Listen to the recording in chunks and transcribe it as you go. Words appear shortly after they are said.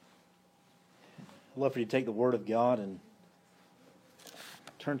I'd love for you to take the Word of God and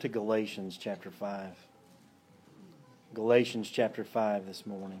turn to Galatians chapter 5. Galatians chapter 5 this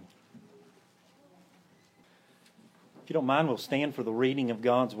morning. If you don't mind, we'll stand for the reading of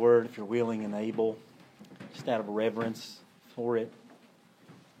God's Word if you're willing and able, just out of reverence for it.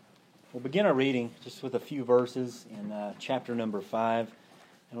 We'll begin our reading just with a few verses in chapter number 5. And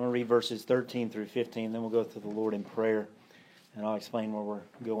I'm going to read verses 13 through 15, then we'll go to the Lord in prayer, and I'll explain where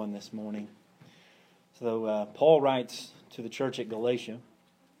we're going this morning. So Paul writes to the church at Galatia,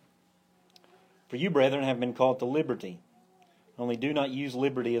 "For you, brethren, have been called to liberty. Only do not use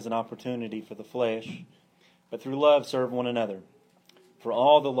liberty as an opportunity for the flesh, but through love serve one another. For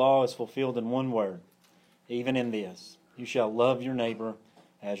all the law is fulfilled in one word, even in this, you shall love your neighbor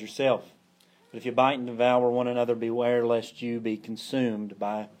as yourself. But if you bite and devour one another, beware lest you be consumed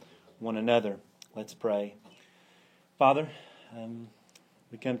by one another." Let's pray. Father,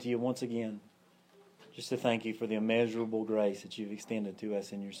 we come to you once again just to thank you for the immeasurable grace that you've extended to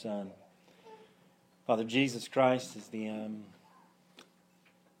us in your Son. Father, Jesus Christ is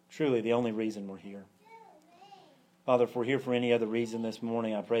truly the only reason we're here. Father, if we're here for any other reason this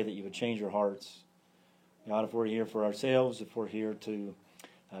morning, I pray that you would change our hearts. God, if we're here for ourselves, if we're here to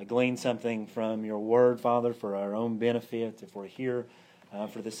glean something from your word, Father, for our own benefit, if we're here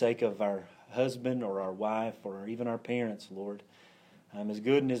for the sake of our husband or our wife or even our parents, Lord, as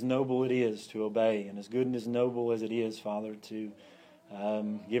good and as noble it is to obey, and as good and as noble as it is, Father, to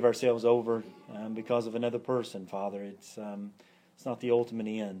give ourselves over because of another person, Father, it's not the ultimate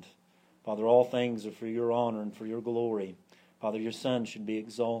end. Father, all things are for your honor and for your glory. Father, your Son should be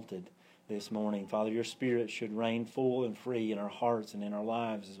exalted this morning. Father, your Spirit should reign full and free in our hearts and in our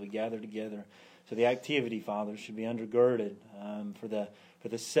lives as we gather together. So the activity, Father, should be undergirded for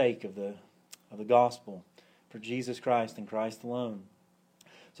the sake of the gospel, for Jesus Christ and Christ alone.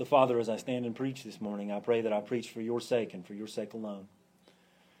 So, Father, as I stand and preach this morning, I pray that I preach for your sake and for your sake alone.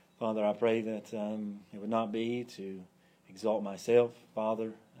 Father, I pray that it would not be to exalt myself,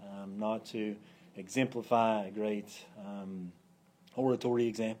 Father, not to exemplify a great oratory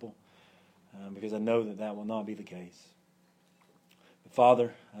example, because I know that that will not be the case. But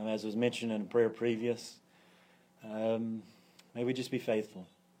Father, as was mentioned in a prayer previous, may we just be faithful.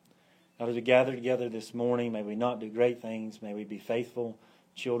 God, as we gather together this morning, may we not do great things. May we be faithful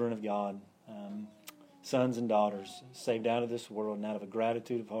children of God, sons and daughters, saved out of this world and out of a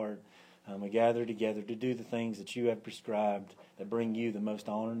gratitude of heart. We gather together to do the things that you have prescribed that bring you the most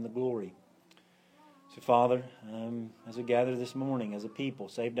honor and the glory. So, Father, as we gather this morning as a people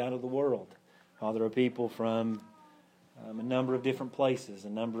saved out of the world, Father, a people from a number of different places, a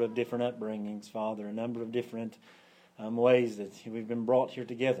number of different upbringings, Father, a number of different ways that we've been brought here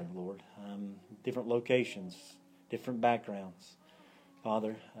together, Lord, different locations, different backgrounds.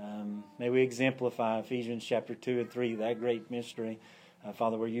 Father, may we exemplify Ephesians chapter 2 and 3, that great mystery,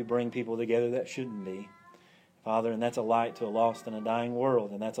 Father, where you bring people together that shouldn't be. Father, and that's a light to a lost and a dying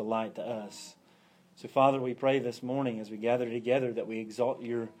world, and that's a light to us. So, Father, we pray this morning as we gather together that we exalt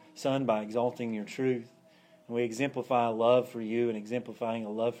your Son by exalting your truth, and we exemplify a love for you and exemplifying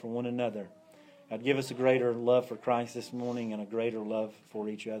a love for one another. God, give us a greater love for Christ this morning and a greater love for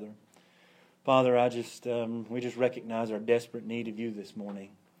each other. Father, we just recognize our desperate need of you this morning.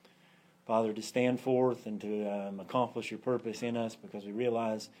 Father, to stand forth and to accomplish your purpose in us, because we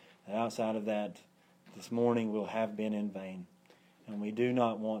realize that outside of that, this morning will have been in vain. And we do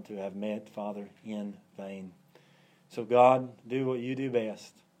not want to have met, Father, in vain. So God, do what you do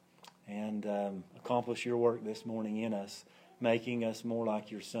best and accomplish your work this morning in us, making us more like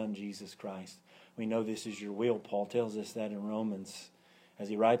your Son, Jesus Christ. We know this is your will. Paul tells us that in Romans, as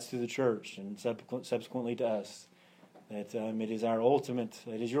he writes to the church and subsequently to us, that it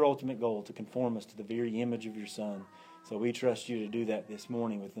is your ultimate goal to conform us to the very image of your Son. So we trust you to do that this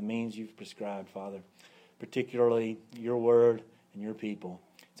morning with the means you've prescribed, Father, particularly your word and your people.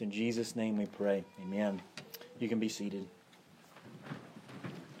 It's in Jesus' name we pray. Amen. You can be seated.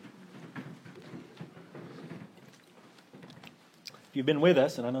 If you've been with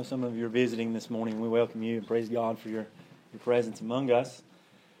us, and I know some of you are visiting this morning, we welcome you and praise God for your presence among us.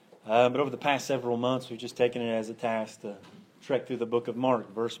 But over the past several months, we've just taken it as a task to trek through the book of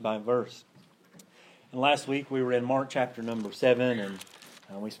Mark, verse by verse. And last week, we were in Mark chapter number 7, and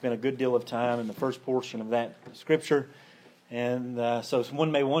we spent a good deal of time in the first portion of that scripture. And so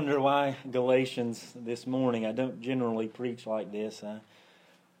one may wonder why Galatians this morning. I don't generally preach like this. I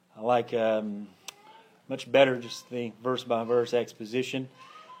like much better just the verse-by-verse exposition.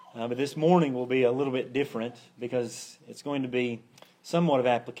 But this morning will be a little bit different because it's going to be somewhat of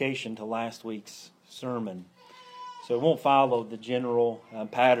application to last week's sermon. So it won't follow the general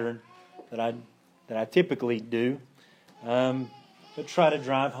pattern that I typically do, but try to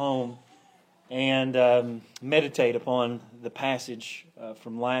drive home and meditate upon the passage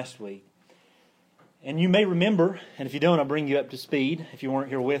from last week. And you may remember, and if you don't, I'll bring you up to speed if you weren't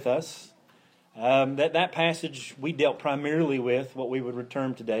here with us, that passage we dealt primarily with what we would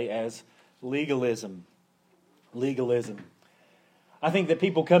term today as legalism. Legalism. I think that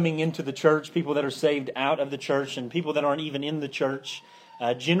people coming into the church, people that are saved out of the church, and people that aren't even in the church,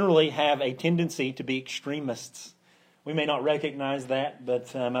 generally have a tendency to be extremists. We may not recognize that,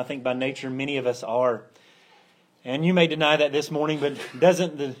 but I think by nature many of us are. And you may deny that this morning, but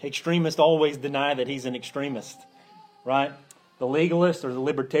doesn't the extremist always deny that he's an extremist? Right? The legalist or the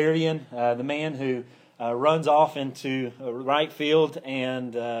libertarian, the man who runs off into right field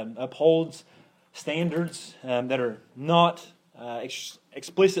and upholds standards that are not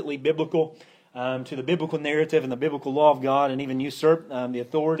explicitly biblical to the biblical narrative and the biblical law of God, and even usurp the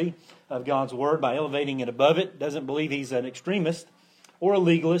authority of God's Word by elevating it above it. Doesn't believe he's an extremist or a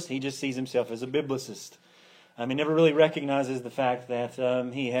legalist. He just sees himself as a biblicist. He never really recognizes the fact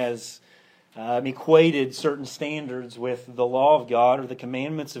that he has equated certain standards with the law of God or the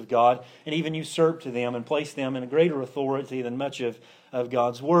commandments of God, and even usurped to them and placed them in a greater authority than much of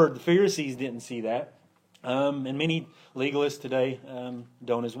God's Word. The Pharisees didn't see that. And many legalists today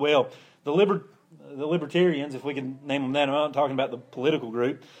don't as well. The libertarians, if we can name them that, I'm not talking about the political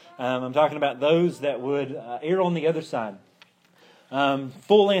group. I'm talking about those that would err on the other side.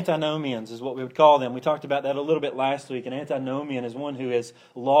 Full antinomians is what we would call them. We talked about that a little bit last week. An antinomian is one who is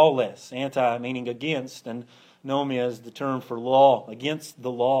lawless. Anti meaning against, and nomia is the term for law, against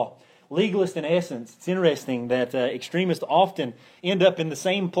the law. Legalist in essence. It's interesting that extremists often end up in the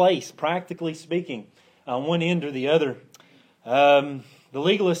same place, practically speaking, on one end or the other. The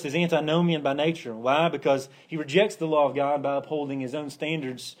legalist is antinomian by nature. Why? Because he rejects the law of God by upholding his own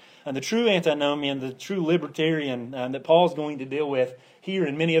standards. And the true antinomian, the true libertarian that Paul's going to deal with here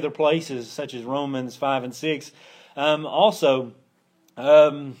in many other places, such as Romans 5 and 6, also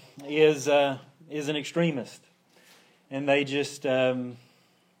is an extremist. And they just they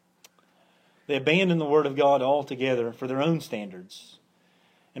abandon the Word of God altogether for their own standards.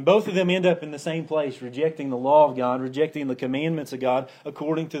 And both of them end up in the same place, rejecting the law of God, rejecting the commandments of God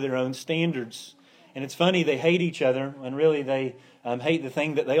according to their own standards. And it's funny, they hate each other, and really they hate the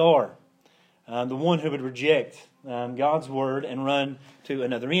thing that they are. The one who would reject God's Word and run to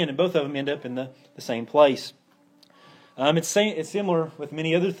another end. And both of them end up in the same place. It's similar with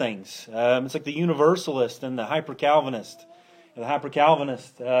many other things. It's like the Universalist and the Hyper-Calvinist. The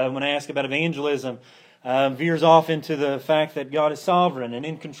Hyper-Calvinist, when I ask about evangelism, veers off into the fact that God is sovereign and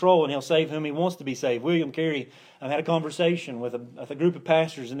in control, and He'll save whom He wants to be saved. William Carey had a conversation with a group of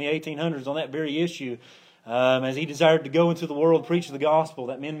pastors in the 1800s on that very issue, as he desired to go into the world, preach the gospel,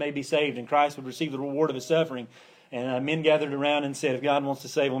 that men may be saved, and Christ would receive the reward of His suffering. And men gathered around and said, if God wants to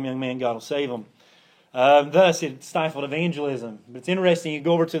save them, young man, God will save them. Thus, it stifled evangelism. But it's interesting, you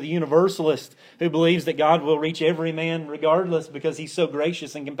go over to the Universalist who believes that God will reach every man regardless because He's so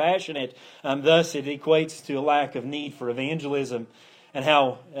gracious and compassionate. Thus, it equates to a lack of need for evangelism, and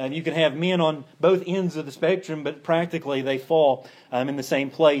how you can have men on both ends of the spectrum, but practically they fall in the same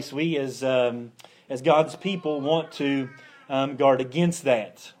place. We as God's people want to guard against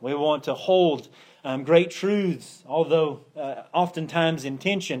that. We want to hold great truths, although oftentimes in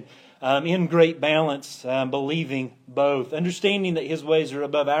tension, in great balance, believing both, understanding that His ways are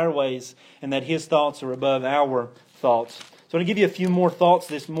above our ways and that His thoughts are above our thoughts. So I'm going to give you a few more thoughts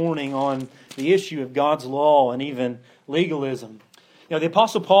this morning on the issue of God's law and even legalism. You know, the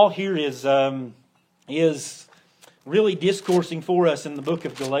Apostle Paul here is really discoursing for us in the book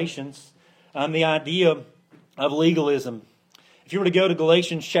of Galatians the idea of legalism. If you were to go to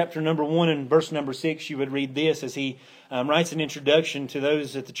Galatians chapter number 1 and verse number 6, you would read this as he writes an introduction to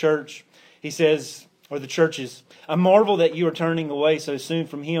those at the church. He says, or the churches, I marvel that you are turning away so soon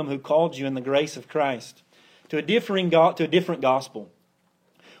from Him who called you in the grace of Christ to a different gospel,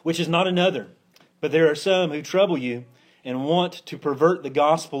 which is not another. But there are some who trouble you and want to pervert the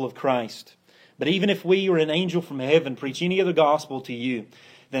gospel of Christ. But even if we or an angel from heaven preach any other gospel to you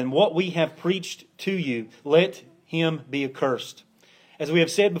than what we have preached to you, let him be accursed. As we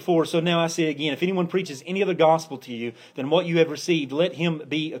have said before, so now I say again, if anyone preaches any other gospel to you than what you have received, let him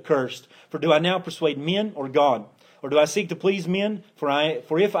be accursed. For do I now persuade men or God? Or do I seek to please men? For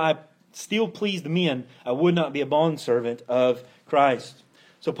if I still pleased men, I would not be a bondservant of Christ.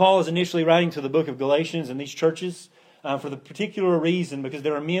 So Paul is initially writing to the book of Galatians and these churches for the particular reason, because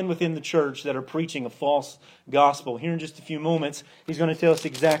there are men within the church that are preaching a false gospel. Here in just a few moments, he's going to tell us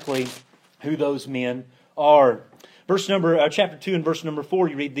exactly who those men are. Chapter 2 and verse number 4,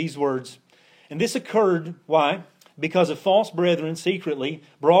 you read these words, And this occurred, why? Because of false brethren secretly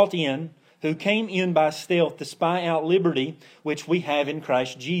brought in, who came in by stealth to spy out liberty which we have in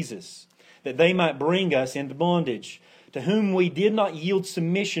Christ Jesus, that they might bring us into bondage, to whom we did not yield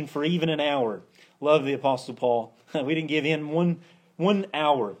submission for even an hour. Love the Apostle Paul. We didn't give in one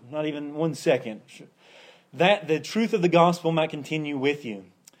hour, not even 1 second, that the truth of the gospel might continue with you.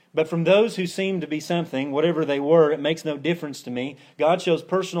 But from those who seem to be something, whatever they were, it makes no difference to me. God shows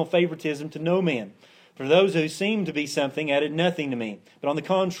personal favoritism to no man. For those who seemed to be something added nothing to me. But on the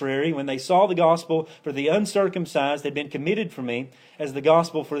contrary, when they saw the gospel for the uncircumcised had been committed for me, as the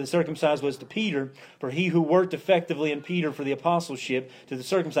gospel for the circumcised was to Peter, for he who worked effectively in Peter for the apostleship to the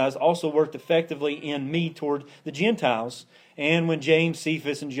circumcised also worked effectively in me toward the Gentiles. And when James,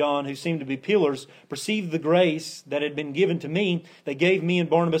 Cephas, and John, who seemed to be pillars, perceived the grace that had been given to me, they gave me and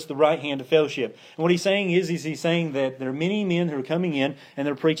Barnabas the right hand of fellowship. And what he's saying is he's saying that there are many men who are coming in and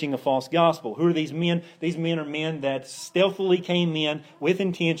they're preaching a false gospel. Who are these men? These men are men that stealthily came in with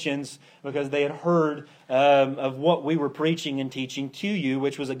intentions because they had heard of what we were preaching and teaching to you,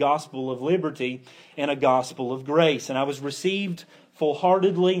 which was a gospel of liberty and a gospel of grace. And I was received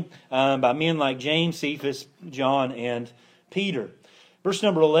full-heartedly by men like James, Cephas, John, and Peter. Verse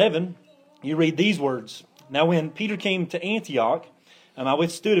number 11, you read these words. Now when Peter came to Antioch, I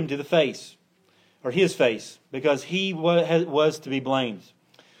withstood him to the face, or his face, because he was to be blamed.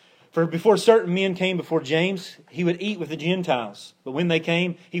 For before certain men came before James, he would eat with the Gentiles. But when they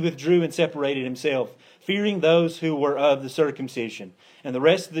came, he withdrew and separated himself, fearing those who were of the circumcision. And the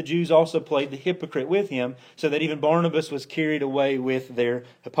rest of the Jews also played the hypocrite with him, so that even Barnabas was carried away with their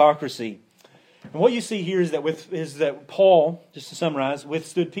hypocrisy. And what you see here is that Paul, just to summarize,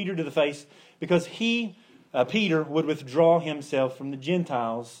 withstood Peter to the face because Peter, would withdraw himself from the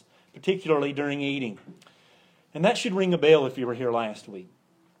Gentiles, particularly during eating. And that should ring a bell if you were here last week.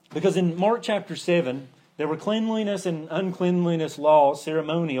 Because in Mark chapter 7, there were cleanliness and uncleanliness laws,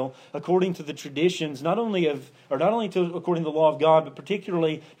 ceremonial, according to the traditions, not only according to the law of God, but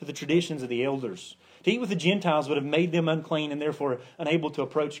particularly to the traditions of the elders. To eat with the Gentiles would have made them unclean and therefore unable to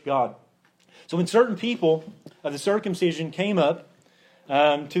approach God. So when certain people of the circumcision came up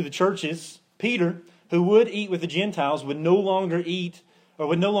to the churches, Peter, who would eat with the Gentiles, would no longer eat or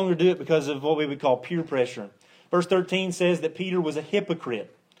would no longer do it because of what we would call peer pressure. Verse 13 says that Peter was a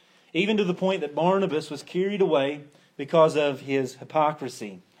hypocrite, even to the point that Barnabas was carried away because of his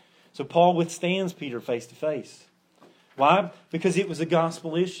hypocrisy. So Paul withstands Peter face to face. Why? Because it was a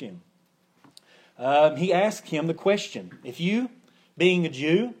gospel issue. He asked him the question, if you, being a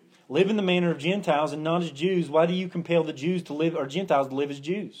Jew, live in the manner of Gentiles and not as Jews, why do you compel the Jews to live, or Gentiles to live as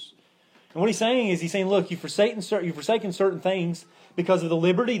Jews? And what he's saying is, look, you've forsaken certain things because of the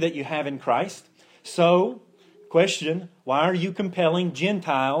liberty that you have in Christ. So, question, why are you compelling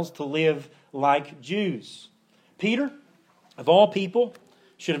Gentiles to live like Jews? Peter, of all people,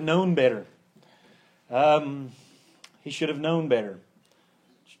 should have known better. He should have known better.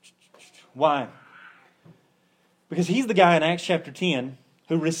 Why? Because he's the guy in Acts chapter 10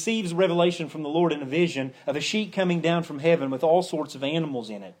 who receives revelation from the Lord in a vision of a sheet coming down from heaven with all sorts of animals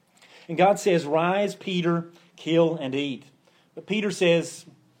in it. And God says, rise, Peter, kill and eat. But Peter says,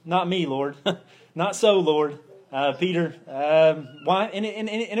 not me, Lord. Not so, Lord. Peter, why? And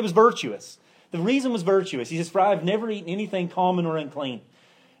it was virtuous. The reason was virtuous. He says, for I have never eaten anything common or unclean.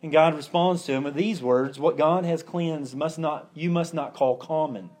 And God responds to him with these words, what God has cleansed you must not call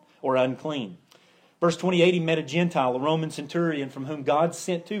common or unclean. Verse 28, he met a Gentile, a Roman centurion, from whom God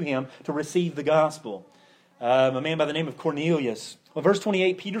sent to him to receive the gospel. A man by the name of Cornelius. Well, verse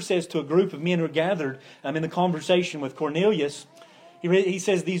 28, Peter says to a group of men who are gathered in the conversation with Cornelius, he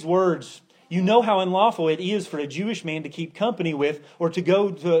says these words, you know how unlawful it is for a Jewish man to keep company with or to go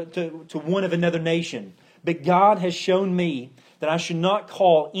to one of another nation. But God has shown me that I should not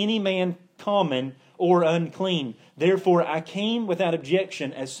call any man common or unclean. Therefore, I came without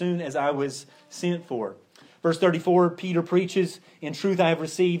objection as soon as I was sent for. Verse 34, Peter preaches, in truth I have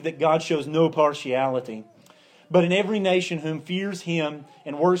received that God shows no partiality, but in every nation whom fears Him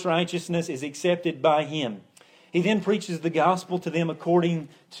and works righteousness is accepted by Him. He then preaches the gospel to them according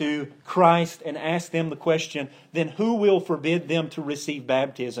to Christ and asks them the question, then who will forbid them to receive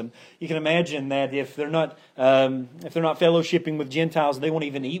baptism? You can imagine that if they're not fellowshipping with Gentiles, they won't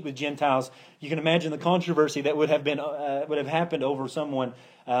even eat with Gentiles. You can imagine the controversy that would have happened over someone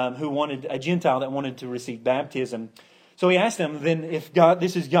who wanted a Gentile that wanted to receive baptism. So he asked them, then if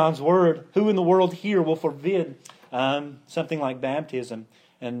this is God's word, who in the world here will forbid something like baptism?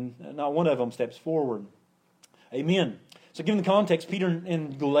 And not one of them steps forward. Amen. So given the context, Peter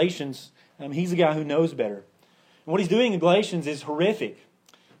in Galatians, he's the guy who knows better. And what he's doing in Galatians is horrific.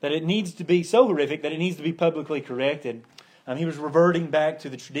 that it needs to be so horrific that it needs to be publicly corrected. He was reverting back to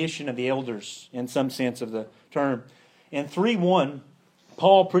the tradition of the elders in some sense of the term. In 3:1,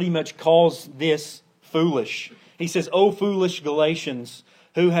 Paul pretty much calls this foolish. He says, "O foolish Galatians,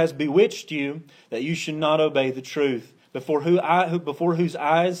 who has bewitched you that you should not obey the truth, before whose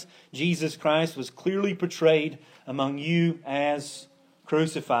eyes Jesus Christ was clearly portrayed among you as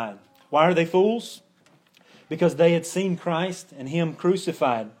crucified." Why are they fools? Because they had seen Christ and Him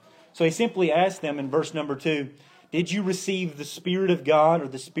crucified. So he simply asked them in verse number 2, "Did you receive the Spirit of God, or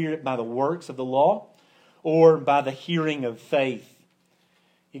the Spirit by the works of the law, or by the hearing of faith?"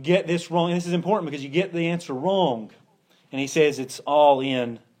 You get this wrong. And this is important because you get the answer wrong. And he says it's all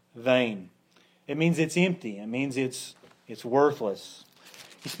in vain. It means it's empty. It means it's worthless.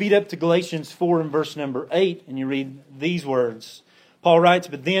 You speed up to Galatians 4 and verse number 8, and you read these words. Paul writes,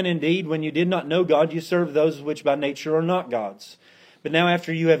 "But then indeed, when you did not know God, you served those which by nature are not gods. But now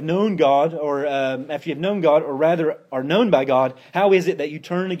after you have known God, or rather are known by God, how is it that you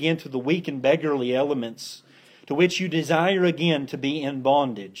turn again to the weak and beggarly elements, to which you desire again to be in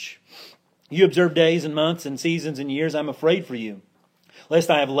bondage? You observe days and months and seasons and years. I'm afraid for you, lest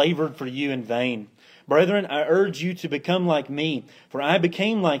I have labored for you in vain. Brethren, I urge you to become like me, for I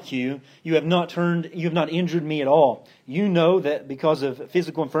became like you. You have not injured me at all. You know that because of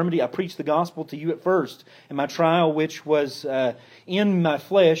physical infirmity, I preached the gospel to you at first. And my trial, which was in my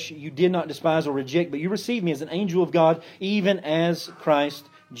flesh, you did not despise or reject, but you received me as an angel of God, even as Christ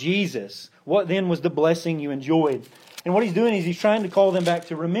Jesus. What then was the blessing you enjoyed?" And what he's doing is he's trying to call them back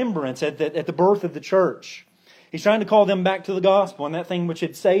to remembrance at the birth of the church. He's trying to call them back to the gospel and that thing which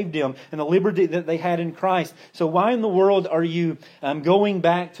had saved them and the liberty that they had in Christ. So why in the world are you going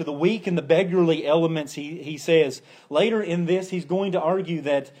back to the weak and the beggarly elements, he says. Later in this, he's going to argue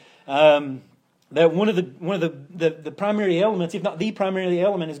that one of the primary elements, if not the primary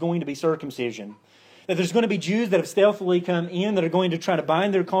element, is going to be circumcision. That there's going to be Jews that have stealthily come in that are going to try to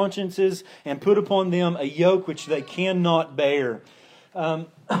bind their consciences and put upon them a yoke which they cannot bear.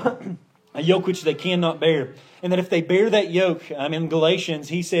 A yoke which they cannot bear. And that if they bear that yoke, in Galatians,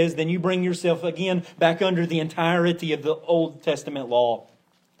 he says, then you bring yourself again back under the entirety of the Old Testament law.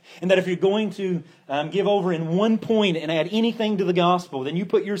 And that if you're going to give over in one point and add anything to the gospel, then you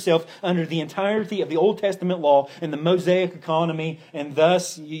put yourself under the entirety of the Old Testament law and the Mosaic economy, and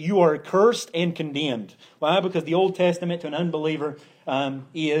thus you are cursed and condemned. Why? Because the Old Testament to an unbeliever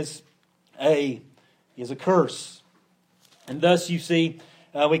is a curse. And thus you see,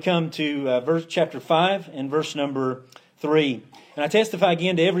 we come to chapter 5 and verse number 3. "And I testify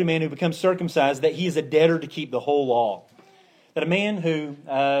again to every man who becomes circumcised that he is a debtor to keep the whole law." That a man who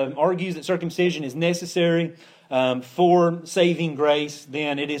argues that circumcision is necessary for saving grace,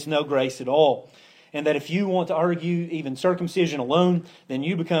 then it is no grace at all. And that if you want to argue even circumcision alone, then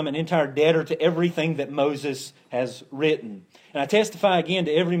you become an entire debtor to everything that Moses has written. "And I testify again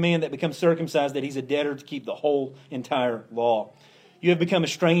to every man that becomes circumcised that he's a debtor to keep the whole entire law. You have become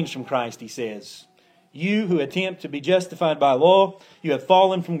estranged from Christ," he says. "You who attempt to be justified by law, you have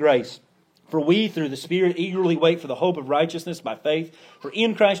fallen from grace. For we, through the Spirit, eagerly wait for the hope of righteousness by faith. For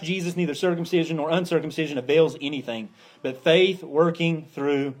in Christ Jesus neither circumcision nor uncircumcision avails anything, but faith working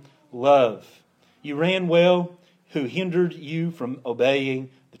through love. You ran well, who hindered you from obeying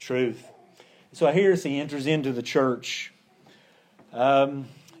the truth." So a heresy enters into the church. And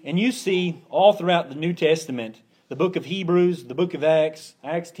you see all throughout the New Testament, the book of Hebrews, the book of Acts,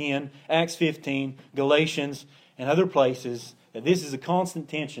 Acts 10, Acts 15, Galatians, and other places, that this is a constant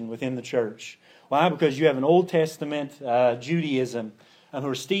tension within the church. Why? Because you have an Old Testament Judaism who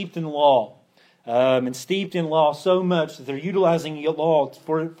are steeped in law. And steeped in law so much that they're utilizing law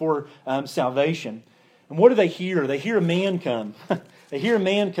for salvation. And what do they hear? They hear a man come. They hear a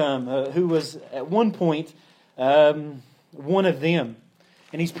man come who was at one point one of them.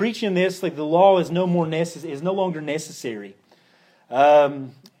 And he's preaching this like the law is no longer necessary.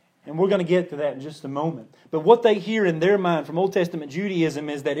 And we're going to get to that in just a moment. But what they hear in their mind from Old Testament Judaism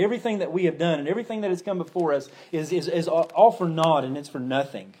is that everything that we have done and everything that has come before us is all for naught and it's for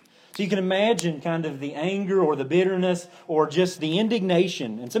nothing. So you can imagine kind of the anger or the bitterness or just the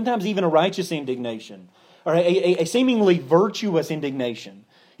indignation, and sometimes even a righteous indignation, or a seemingly virtuous indignation,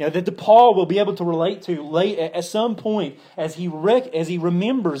 that Paul will be able to relate to late at some point as he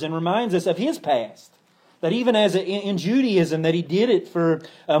remembers and reminds us of his past. That even as in Judaism, that he did it for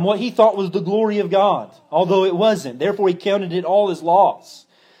what he thought was the glory of God, although it wasn't. Therefore, he counted it all as loss.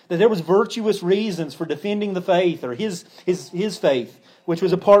 That there was virtuous reasons for defending the faith or his faith, which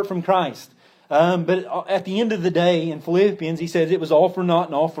was apart from Christ. But at the end of the day, in Philippians, he says it was all for naught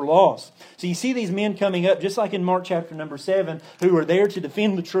and all for loss. So you see these men coming up, just like in Mark chapter number 7, who are there to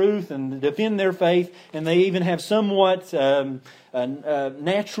defend the truth and defend their faith, and they even have somewhat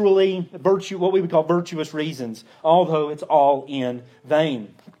naturally what we would call virtuous reasons, although it's all in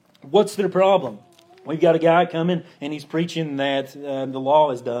vain. What's their problem? We've got a guy coming and he's preaching that the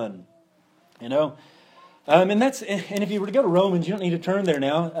law is done. You know? And if you were to go to Romans, you don't need to turn there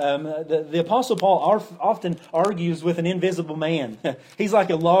now. The Apostle Paul often argues with an invisible man. He's like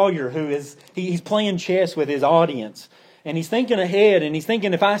a lawyer he's playing chess with his audience. And he's thinking ahead, and he's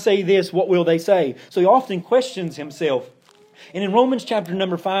thinking, if I say this, what will they say? So he often questions himself. And in Romans chapter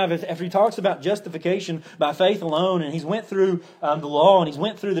number 5, after he talks about justification by faith alone, and he's went through the law, and he's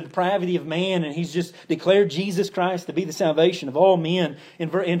went through the depravity of man, and he's just declared Jesus Christ to be the salvation of all men.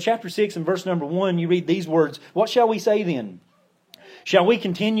 In chapter 6 and verse number 1, you read these words, "What shall we say then? Shall we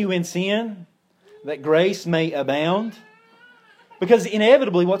continue in sin, that grace may abound?" Because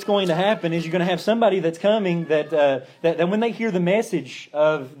inevitably what's going to happen is you're going to have somebody that's coming that when they hear the message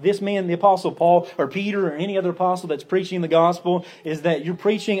of this man, the Apostle Paul or Peter or any other apostle that's preaching the gospel, is that you're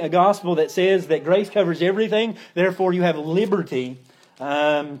preaching a gospel that says that grace covers everything, therefore you have liberty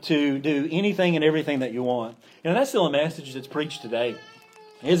to do anything and everything that you want. You know, that's still a message that's preached today,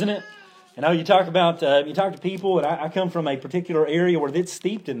 isn't it? You know, you talk to people, and I come from a particular area where it's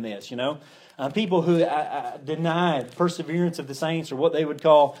steeped in this, you know. People who deny perseverance of the saints, or what they would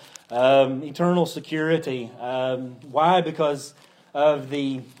call eternal security. Why? Because of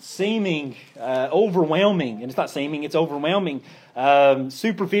the seeming overwhelming, and it's not seeming, it's overwhelming,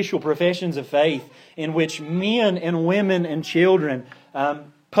 superficial professions of faith in which men and women and children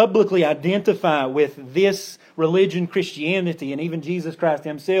publicly identify with this religion, Christianity, and even Jesus Christ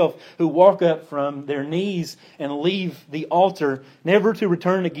Himself, who walk up from their knees and leave the altar never to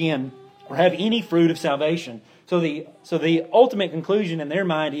return again or have any fruit of salvation. So the ultimate conclusion in their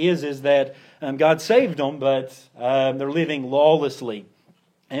mind is that God saved them, but they're living lawlessly.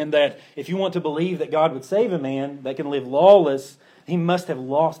 And that if you want to believe that God would save a man that can live lawless, he must have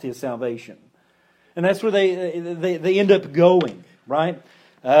lost his salvation. And that's where they end up going, right?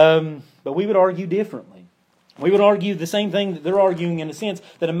 But we would argue differently. We would argue the same thing that they're arguing, in a sense,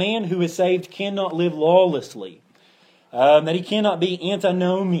 that a man who is saved cannot live lawlessly. That he cannot be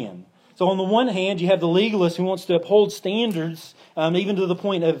antinomian. So on the one hand, you have the legalist who wants to uphold standards, even to the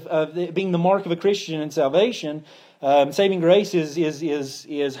point of it being the mark of a Christian in salvation. Saving grace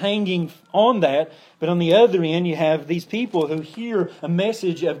is hanging on that. But on the other end, you have these people who hear a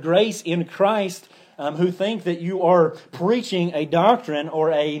message of grace in Christ, who think that you are preaching a doctrine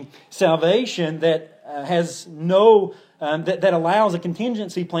or a salvation that has no that allows a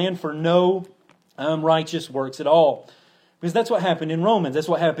contingency plan for no righteous works at all. Because that's what happened in Romans. That's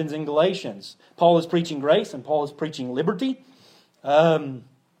what happens in Galatians. Paul is preaching grace and Paul is preaching liberty.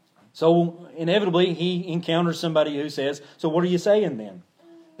 So inevitably he encounters somebody who says, so what are you saying then?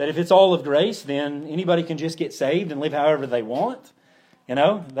 That if it's all of grace, then anybody can just get saved and live however they want? You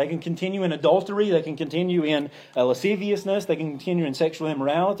know, they can continue in adultery, they can continue in lasciviousness, they can continue in sexual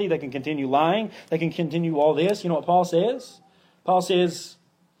immorality, they can continue lying, they can continue all this. You know what Paul says? Paul says,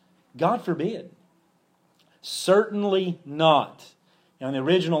 God forbid. Certainly not. Now, in the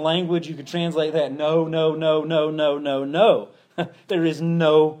original language, you could translate that, no, no, no, no, no, no, no. There is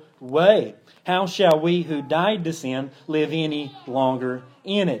no way. How shall we who died to sin live any longer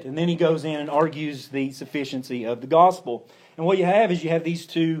in it? And then he goes in and argues the sufficiency of the gospel. And what you have is you have these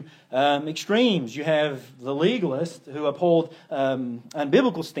two extremes. You have the legalists who uphold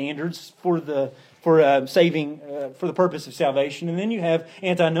unbiblical standards for saving, for the purpose of salvation. And then you have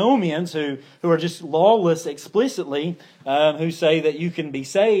antinomians who are just lawless explicitly, who say that you can be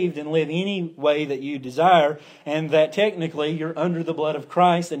saved and live any way that you desire, and that technically you're under the blood of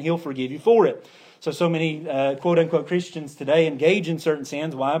Christ and He'll forgive you for it. So many quote-unquote Christians today engage in certain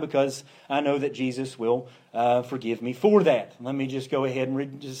sins. Why? Because I know that Jesus will forgive me for that. Let me just go ahead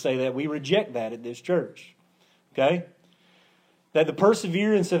and just say that we reject that at this church. Okay? That the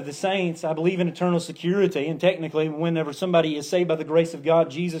perseverance of the saints, I believe in eternal security, and technically whenever somebody is saved by the grace of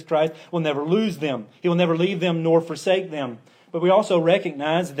God, Jesus Christ will never lose them. He will never leave them nor forsake them. But we also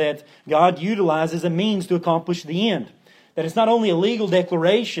recognize that God utilizes a means to accomplish the end. That it's not only a legal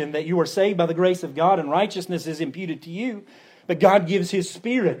declaration that you are saved by the grace of God and righteousness is imputed to you, but God gives His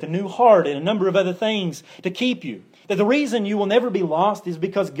Spirit, the new heart, and a number of other things to keep you. That the reason you will never be lost is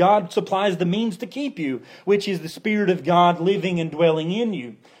because God supplies the means to keep you, which is the Spirit of God living and dwelling in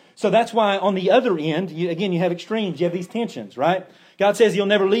you. So that's why on the other end, you have extremes, you have these tensions, right? God says He'll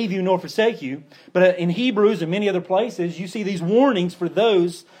never leave you nor forsake you. But in Hebrews and many other places, you see these warnings for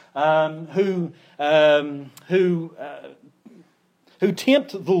those who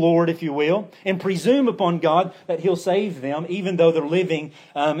tempt the Lord, if you will, and presume upon God that He'll save them, even though they're living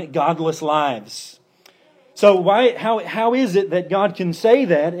godless lives. So how is it that God can say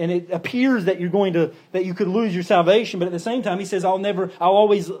that, and it appears that that you could lose your salvation, but at the same time He says, I will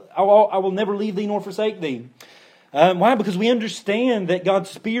never leave thee nor forsake thee. Why? Because we understand that God's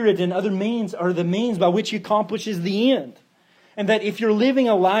Spirit and other means are the means by which He accomplishes the end. And that if you're living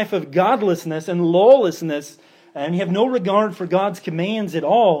a life of godlessness and lawlessness, and you have no regard for God's commands at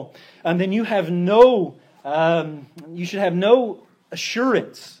all, then you should have no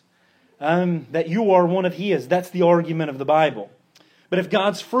assurance that you are one of His. That's the argument of the Bible. But if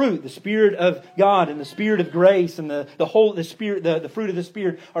God's fruit, the Spirit of God and the Spirit of grace and the fruit of the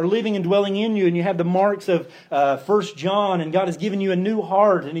Spirit are living and dwelling in you, and you have the marks of 1 John, and God has given you a new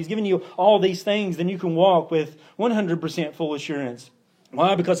heart, and He's given you all these things, then you can walk with 100% full assurance.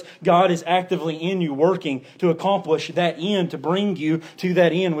 Why? Because God is actively in you, working to accomplish that end, to bring you to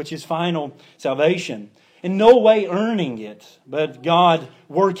that end, which is final salvation. In no way earning it, but God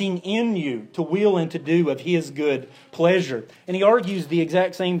working in you to will and to do of His good pleasure. And he argues the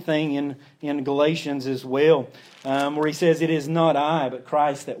exact same thing in Galatians as well, where he says, "It is not I, but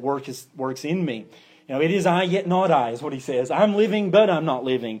Christ that works in me." It is I, yet not I, is what he says. I'm living, but I'm not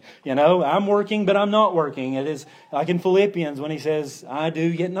living. I'm working, but I'm not working. It is like in Philippians when he says, I do,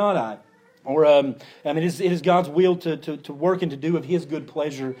 yet not I. Or it is God's will to work and to do of His good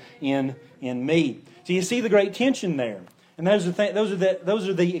pleasure in me. So you see the great tension there. And those are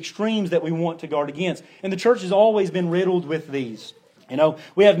the extremes that we want to guard against. And the church has always been riddled with these.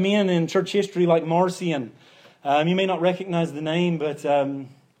 We have men in church history like Marcion. You may not recognize the name, but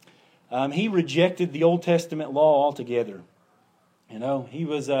he rejected the Old Testament law altogether. He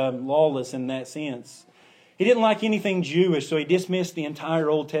was lawless in that sense. He didn't like anything Jewish, so he dismissed the entire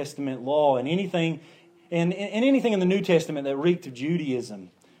Old Testament law and anything in the New Testament that reeked of Judaism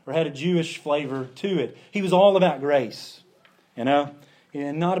or had a Jewish flavor to it. He was all about grace, and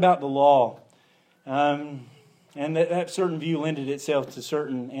not about the law. And that certain view lended itself to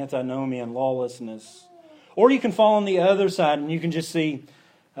certain antinomian lawlessness. Or you can fall on the other side and you can just see,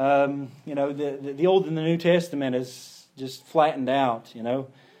 the Old and the New Testament is just flattened out,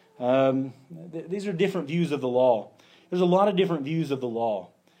 These are different views of the law. There's a lot of different views of the law.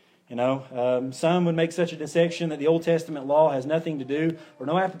 Some would make such a dissection that the Old Testament law has nothing to do or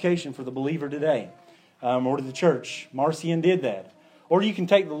no application for the believer today or to the church. Marcion did that. Or you can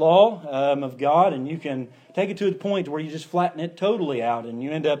take the law of God and you can take it to a point where you just flatten it totally out and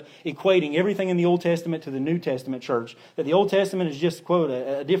you end up equating everything in the Old Testament to the New Testament church. That the Old Testament is just, quote,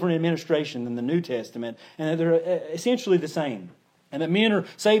 a different administration than the New Testament, and that they're essentially the same. And that men are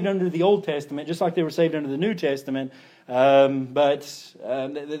saved under the Old Testament just like they were saved under the New Testament, but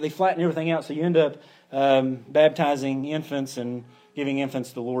they flatten everything out, so you end up baptizing infants and giving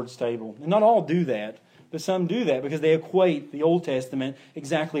infants the Lord's table. And not all do that, but some do that because they equate the Old Testament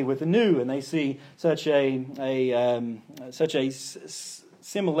exactly with the New, and they see such a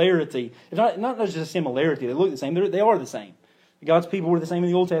similarity. It's not just a similarity; they look the same. They are the same. God's people were the same in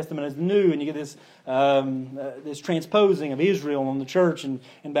the Old Testament as the New, and you get this transposing of Israel on the church and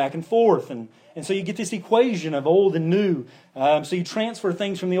back and forth, and so you get this equation of old and new. So you transfer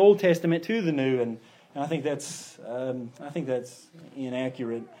things from the Old Testament to the New, and I think that's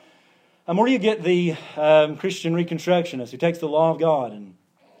inaccurate. Or you get the Christian Reconstructionist who takes the law of God and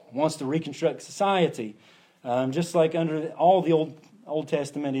wants to reconstruct society, just like under all the Old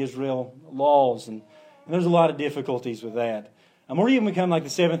Testament Israel laws, and there's a lot of difficulties with that. Or you can become like the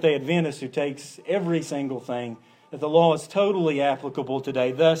Seventh-day Adventist who takes every single thing, that the law is totally applicable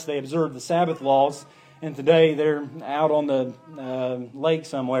today. Thus, they observe the Sabbath laws, and today they're out on the lake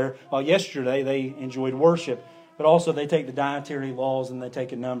somewhere, while yesterday they enjoyed worship. But also they take the dietary laws and they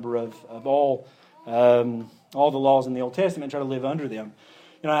take a number of all the laws in the Old Testament and try to live under them.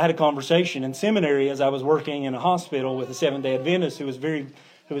 I had a conversation in seminary as I was working in a hospital with a Seventh-day Adventist who was very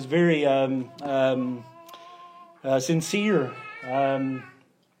sincere.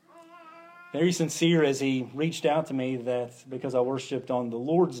 Very sincere as he reached out to me that because I worshiped on the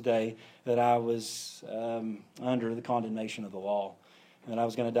Lord's Day that I was under the condemnation of the law and that I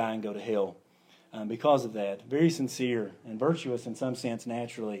was going to die and go to hell because of that. Very sincere and virtuous in some sense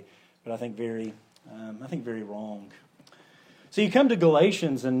naturally, but I think very wrong. So you come to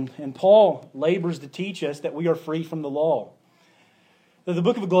Galatians and Paul labors to teach us that we are free from the law. The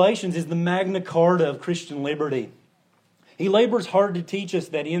book of Galatians is the Magna Carta of Christian liberty. He labors hard to teach us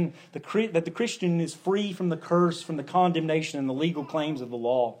that that the Christian is free from the curse, from the condemnation and the legal claims of the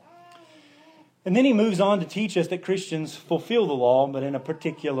law. And then he moves on to teach us that Christians fulfill the law, but in a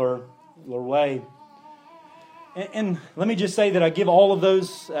particular way. And let me just say that I give all of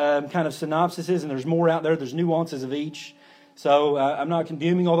those kind of synopsises, and there's more out there. There's nuances of each. So I'm not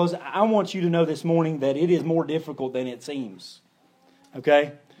condemning all those. I want you to know this morning that it is more difficult than it seems.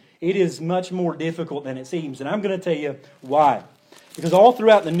 Okay? It is much more difficult than it seems. And I'm going to tell you why. Because all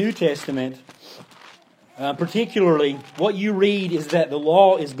throughout the New Testament, particularly, what you read is that the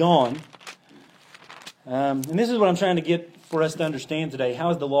law is gone. And this is what I'm trying to get for us to understand today. How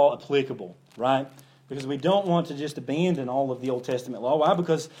is the law applicable? Right? Because we don't want to just abandon all of the Old Testament law. Why?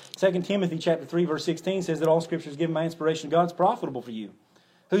 Because 2 Timothy chapter 3, verse 16 says that all Scripture is given by inspiration of God. It's profitable for you.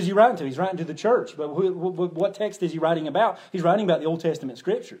 Who's he writing to? He's writing to the church. But what text is he writing about? He's writing about the Old Testament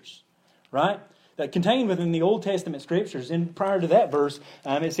Scriptures. Right? That contained within the Old Testament Scriptures. And prior to that verse,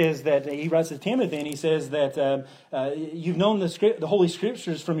 it says that he writes to Timothy and he says that you've known the Holy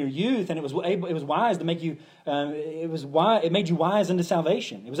Scriptures from your youth, and it was wise to make you. It made you wise unto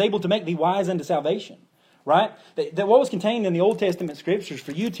salvation. It was able to make thee wise unto salvation. Right? That what was contained in the Old Testament Scriptures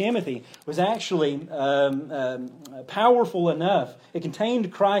for you, Timothy, was actually powerful enough. It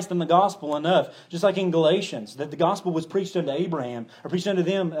contained Christ and the gospel enough, just like in Galatians, that the gospel was preached unto Abraham, or preached unto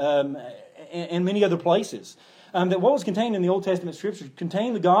them in many other places. That what was contained in the Old Testament Scriptures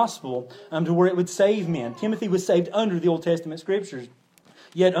contained the gospel to where it would save men. Timothy was saved under the Old Testament Scriptures,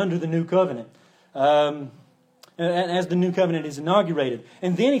 yet under the New Covenant. As the New Covenant is inaugurated.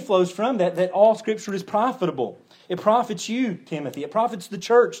 And then he flows from that all Scripture is profitable. It profits you, Timothy. It profits the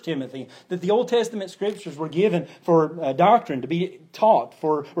church, Timothy. That the Old Testament Scriptures were given for doctrine, to be taught,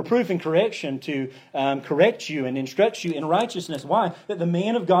 for reproof and correction, to correct you and instruct you in righteousness. Why? That the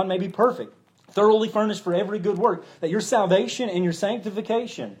man of God may be perfect, thoroughly furnished for every good work. That your salvation and your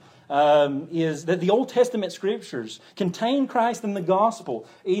sanctification is that the Old Testament Scriptures contain Christ and the gospel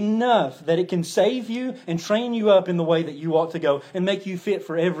enough that it can save you and train you up in the way that you ought to go and make you fit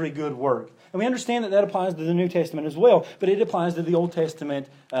for every good work. And we understand that applies to the New Testament as well, but it applies to the Old Testament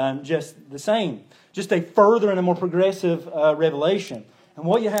just the same. Just a further and a more progressive revelation. And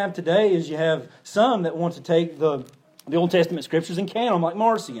what you have today is you have some that want to take the Old Testament Scriptures and canon them like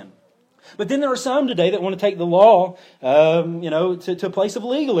Marcion. But then there are some today that want to take the law, to a place of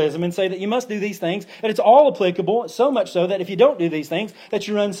legalism and say that you must do these things, and it's all applicable, so much so that if you don't do these things, that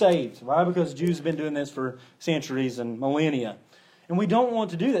you're unsaved. Why? Because Jews have been doing this for centuries and millennia. And we don't want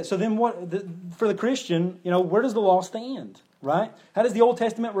to do that. So then for the Christian, where does the law stand? Right? How does the Old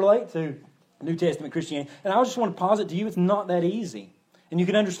Testament relate to New Testament Christianity? And I just want to posit to you, it's not that easy. And you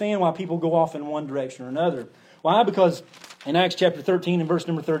can understand why people go off in one direction or another. Why? Because in Acts chapter 13 and verse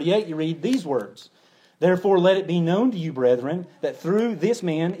number 38, you read these words. Therefore let it be known to you, brethren, that through this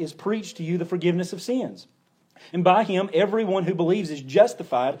man is preached to you the forgiveness of sins. And by him everyone who believes is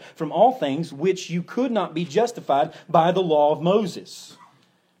justified from all things which you could not be justified by the law of Moses.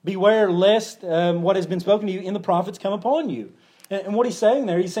 Beware lest what has been spoken to you in the prophets come upon you. And what he's saying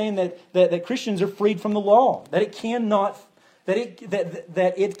there, he's saying that Christians are freed from the law, that it cannot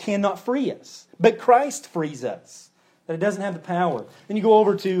free us. But Christ frees us. That it doesn't have the power. Then you go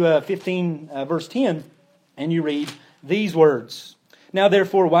over to 15 verse 10 and you read these words. Now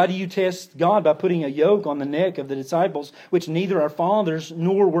therefore, why do you test God by putting a yoke on the neck of the disciples, which neither our fathers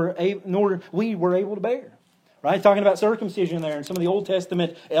nor we were able to bear? Right? Talking about circumcision there and some of the Old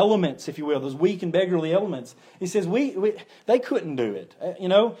Testament elements, if you will, those weak and beggarly elements. He says they couldn't do it.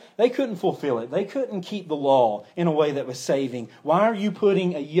 They couldn't fulfill it. They couldn't keep the law in a way that was saving. Why are you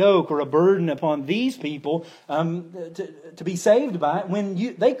putting a yoke or a burden upon these people to be saved by it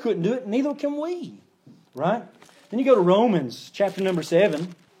when they couldn't do it? Neither can we. Right? Then you go to Romans chapter number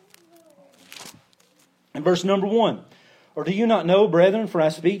 7 and verse number 1. Or do you not know, brethren, for I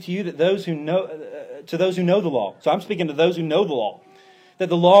speak to you that those who know the law. So I'm speaking to those who know the law. That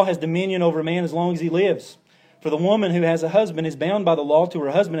the law has dominion over a man as long as he lives. For the woman who has a husband is bound by the law to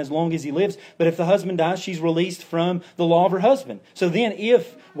her husband as long as he lives. But if the husband dies, she's released from the law of her husband. So then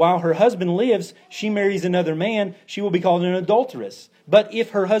if, while her husband lives, she marries another man, she will be called an adulteress. But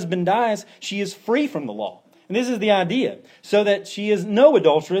if her husband dies, she is free from the law. And this is the idea. So that she is no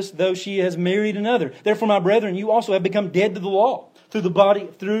adulteress, though she has married another. Therefore, my brethren, you also have become dead to the law through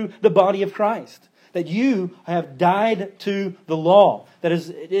the body of Christ. That you have died to the law. That is,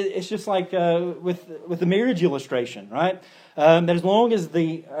 it's just like with the marriage illustration, right? That as long as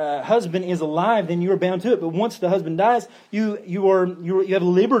the husband is alive, then you are bound to it. But once the husband dies, you have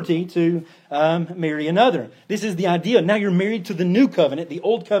liberty to marry another. This is the idea. Now you're married to the new covenant. The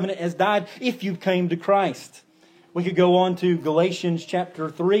old covenant has died if you came to Christ. We could go on to Galatians chapter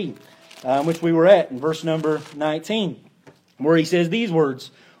 3, which we were at in verse number 19, where he says these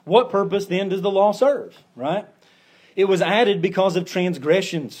words, "What purpose then does the law serve?" Right? "It was added because of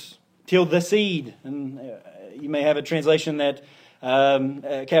transgressions, till the seed," and you may have a translation that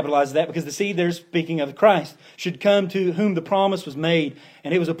capitalizes that, because the seed there, speaking of Christ, "should come to whom the promise was made,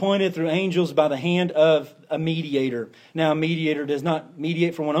 and it was appointed through angels by the hand of a mediator." Now, a mediator does not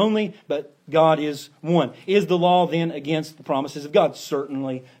mediate for one only, but God is one. Is the law then against the promises of God?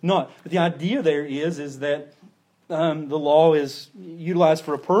 Certainly not. But the idea there is that the law is utilized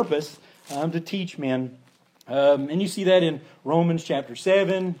for a purpose, to teach men. And you see that in Romans chapter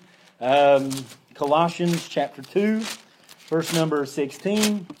 7, Colossians chapter 2, verse number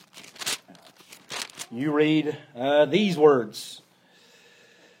 16. You read these words.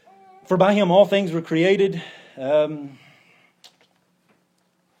 "For by Him all things were created."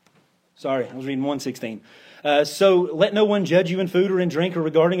 Sorry, I was reading 1:16. "So let no one judge you in food or in drink or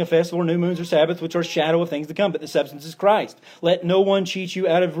regarding a festival or new moons or Sabbaths, which are a shadow of things to come, but the substance is Christ. Let no one cheat you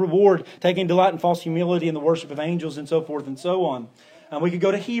out of reward, taking delight in false humility and the worship of angels," and so forth and so on. We could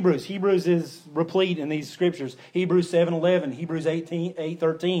go to Hebrews. Hebrews is replete in these scriptures. Hebrews 7:11, Hebrews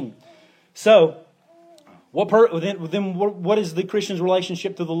 8:13. So, what is the Christian's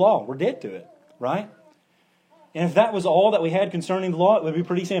relationship to the law? We're dead to it, right? And if that was all that we had concerning the law, it would be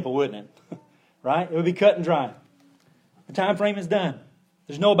pretty simple, wouldn't it? Right? It would be cut and dry. The time frame is done.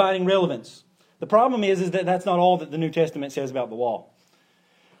 There's no abiding relevance. The problem is that that's not all that the New Testament says about the law.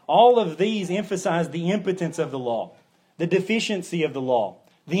 All of these emphasize the impotence of the law, the deficiency of the law,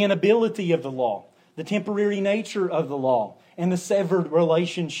 the inability of the law, the temporary nature of the law, and the severed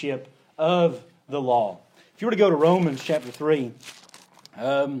relationship of the law. If you were to go to Romans chapter 3,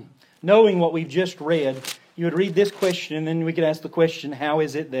 knowing what we've just read, you would read this question, and then we could ask the question, how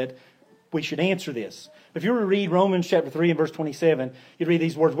is it that we should answer this? If you were to read Romans chapter 3 and verse 27, you'd read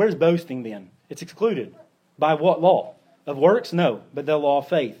these words, where's boasting then? It's excluded. By what law? Of works? No, but the law of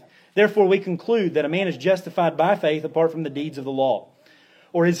faith. "Therefore we conclude that a man is justified by faith apart from the deeds of the law.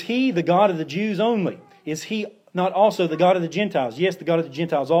 Or is He the God of the Jews only? Is He not also the God of the Gentiles? Yes, the God of the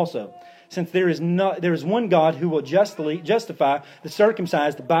Gentiles also. Since there is one God who will justly justify the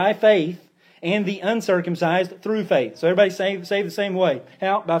circumcised by faith and the uncircumcised through faith." So everybody say the same way.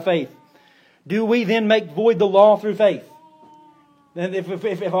 How? By faith. "Do we then make void the law through faith?" And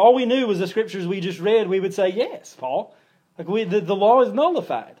if all we knew was the scriptures we just read, we would say, yes, Paul. The law is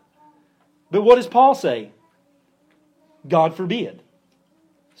nullified. But what does Paul say? God forbid.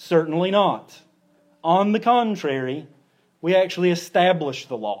 Certainly not. On the contrary, we actually establish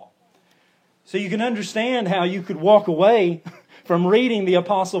the law. So you can understand how you could walk away from reading the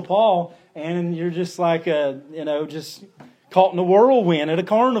Apostle Paul and you're just like, just caught in a whirlwind at a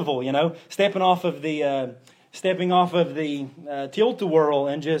carnival, stepping off of the tilt-a-whirl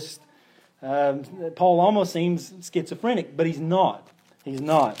and just, Paul almost seems schizophrenic, but he's not. He's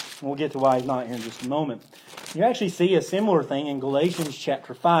not. We'll get to why he's not here in just a moment. You actually see a similar thing in Galatians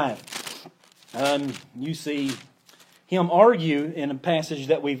chapter 5. You see him argue in a passage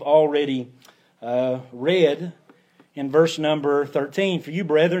that we've already read in verse number 13. "For you,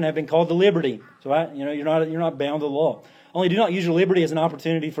 brethren, have been called to liberty." So you're not bound to the law. "Only do not use your liberty as an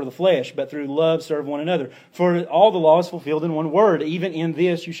opportunity for the flesh, but through love serve one another. For all the law is fulfilled in one word. Even in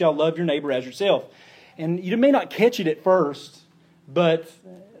this you shall love your neighbor as yourself." And you may not catch it at first, but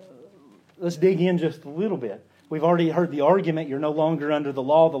let's dig in just a little bit. We've already heard the argument, you're no longer under the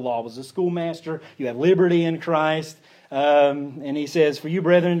law. The law was a schoolmaster. You have liberty in Christ. And he says, "For you,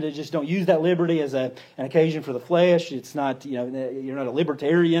 brethren, just don't use that liberty as an occasion for the flesh." It's not, you're not a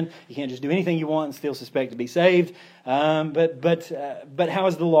libertarian. You can't just do anything you want and still suspect to be saved. But how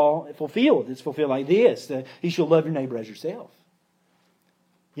is the law fulfilled? It's fulfilled like this: "You shall love your neighbor as yourself."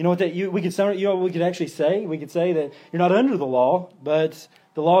 You know what we could actually say? We could say that you're not under the law, but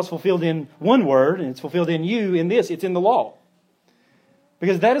the law is fulfilled in one word, and it's fulfilled in you in this. It's in the law.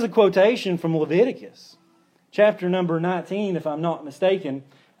 Because that is a quotation from Leviticus. Chapter number 19, if I'm not mistaken,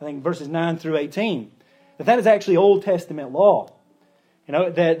 I think verses 9 through 18. That is actually Old Testament law.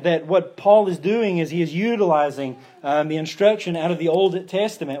 That what Paul is doing is he is utilizing the instruction out of the Old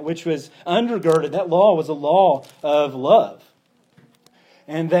Testament, which was undergirded. That law was a law of love.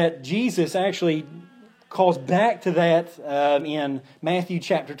 And that Jesus actually calls back to that in Matthew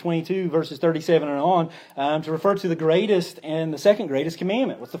chapter 22, verses 37 and on, to refer to the greatest and the second greatest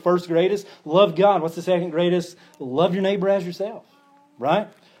commandment. What's the first greatest? Love God. What's the second greatest? Love your neighbor as yourself. Right?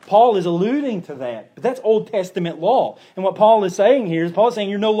 Paul is alluding to that. But that's Old Testament law. And what Paul is saying here is, Paul is saying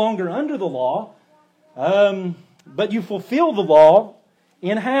you're no longer under the law, but you fulfill the law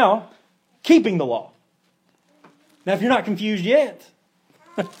in how? Keeping the law. Now, if you're not confused yet,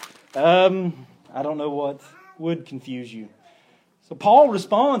 I don't know what would confuse you. So Paul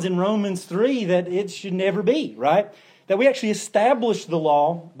responds in Romans 3 that it should never be, right? That we actually establish the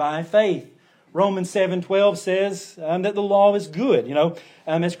law by faith. Romans 7:12 says that the law is good.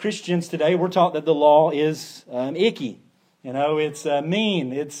 As Christians today, we're taught that the law is icky. It's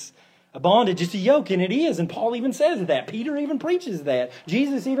mean. It's a bondage. It's a yoke, and it is. And Paul even says that. Peter even preaches that.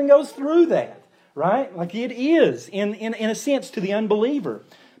 Jesus even goes through that, right? Like it is, in a sense, to the unbeliever.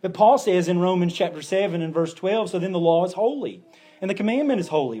 But Paul says in Romans chapter 7 and verse 12, so then the law is holy, and the commandment is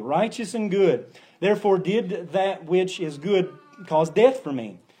holy, righteous and good. Therefore did that which is good cause death for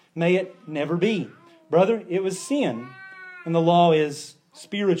me? May it never be. Brother, it was sin, and the law is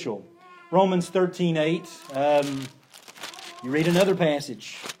spiritual. Romans 13:8. You read another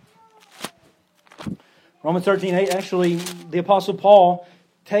passage. Romans 13:8, actually, the Apostle Paul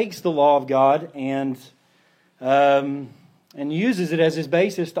takes the law of God and uses it as his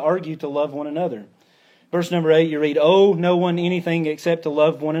basis to argue to love one another. Verse number 8, you read, owe no one anything except to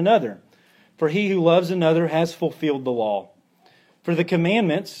love one another. For he who loves another has fulfilled the law. For the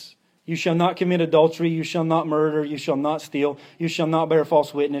commandments, you shall not commit adultery, you shall not murder, you shall not steal, you shall not bear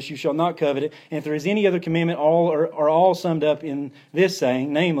false witness, you shall not covet it. And if there is any other commandment, all are all summed up in this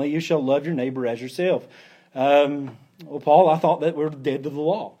saying, namely, you shall love your neighbor as yourself. Well, Paul, I thought that we're dead to the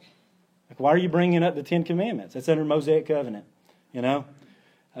law. Like, why are you bringing up the Ten Commandments? That's under Mosaic covenant,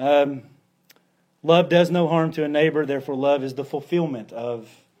 Love does no harm to a neighbor, therefore love is the fulfillment of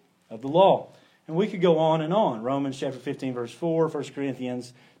the law. And we could go on and on. Romans chapter 15, verse 4, 1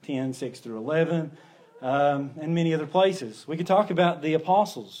 Corinthians 10, 6 through 11, and many other places. We could talk about the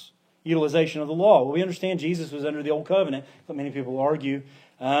apostles' utilization of the law. Well, we understand Jesus was under the old covenant, but many people argue.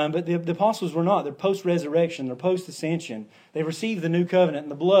 But the apostles were not. They're post-resurrection. They're post-ascension. They received the new covenant in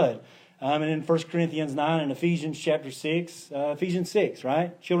the blood. And in 1 Corinthians 9 and Ephesians chapter 6, Ephesians 6,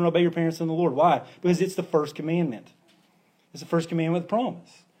 right? Children, obey your parents in the Lord. Why? Because it's the first commandment. It's the first commandment with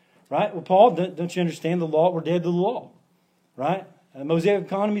promise. Right? Well, Paul, don't you understand the law? We're dead to the law. Right? The Mosaic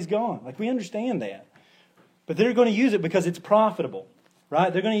economy's gone. Like, we understand that. But they're going to use it because it's profitable.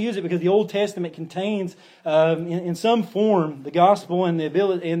 Right? They're going to use it because the Old Testament contains, in some form, the gospel and the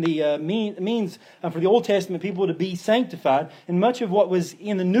ability and the means for the Old Testament people to be sanctified. And much of what was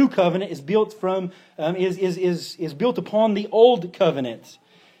in the New Covenant is built from is built upon the Old Covenant,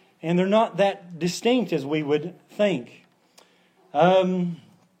 and they're not that distinct as we would think.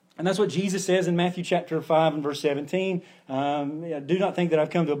 And that's what Jesus says in Matthew chapter 5 and verse 17. Do not think that I've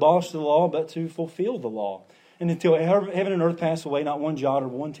come to abolish the law, but to fulfill the law. And until heaven and earth pass away, not one jot or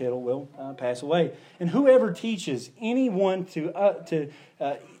one tittle will pass away. And whoever teaches anyone to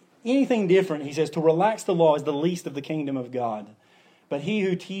anything different, he says, to relax the law is the least of the kingdom of God. But he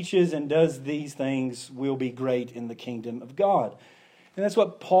who teaches and does these things will be great in the kingdom of God. And that's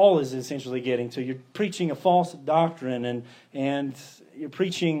what Paul is essentially getting to. You're preaching a false doctrine and you're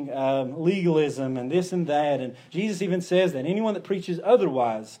preaching legalism and this and that. And Jesus even says that anyone that preaches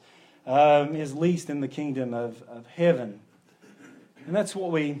otherwise is least in the kingdom of heaven. And that's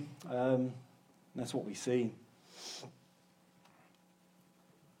what we see.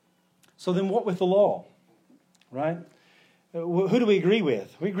 So then what with the law? Right? Who do we agree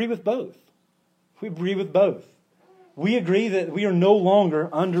with? We agree with both. We agree with both. We agree that we are no longer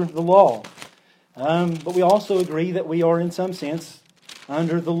under the law. But we also agree that we are in some sense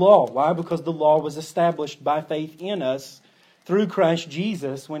under the law. Why? Because the law was established by faith in us through Christ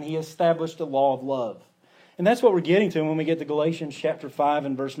Jesus when He established a law of love. And that's what we're getting to when we get to Galatians chapter 5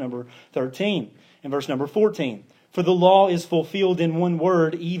 and verse number 13 and verse number 14. For the law is fulfilled in one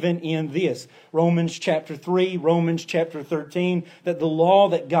word, even in this. Romans chapter 3, Romans chapter 13, that the law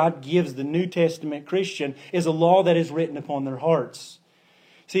that God gives the New Testament Christian is a law that is written upon their hearts.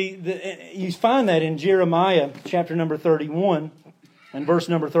 See, you find that in Jeremiah chapter number 31 and verse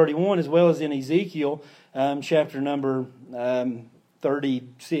number 31, as well as in Ezekiel chapter number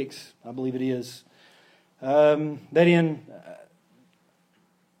 36, I believe it is. That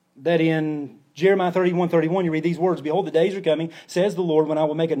in Jeremiah 31:31, you read these words, Behold, the days are coming, says the Lord, when I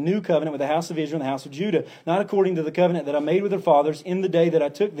will make a new covenant with the house of Israel and the house of Judah, not according to the covenant that I made with their fathers in the day that I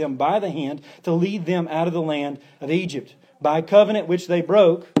took them by the hand to lead them out of the land of Egypt. By a covenant which they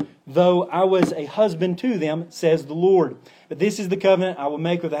broke, though I was a husband to them, says the Lord. But this is the covenant I will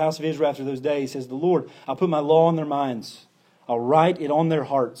make with the house of Israel after those days, says the Lord. I'll put my law in their minds. I'll write it on their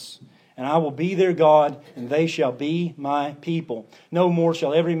hearts. And I will be their God, and they shall be my people. No more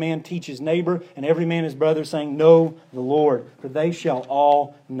shall every man teach his neighbor, and every man his brother, saying, Know the Lord, for they shall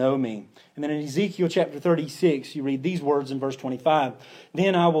all know me. And And then in Ezekiel chapter 36, you read these words in verse 25.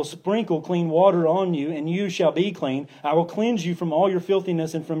 Then I will sprinkle clean water on you, and you shall be clean. I will cleanse you from all your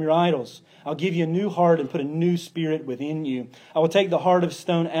filthiness and from your idols. I'll give you a new heart and put a new spirit within you. I will take the heart of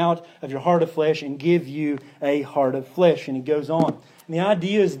stone out of your heart of flesh and give you a heart of flesh. And he goes on. And the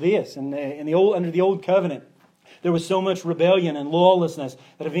idea is this, under the old covenant, there was so much rebellion and lawlessness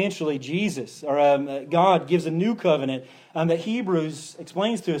that eventually God gives a new covenant that Hebrews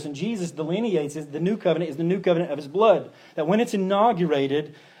explains to us, and Jesus delineates the new covenant is the new covenant of His blood. That when it's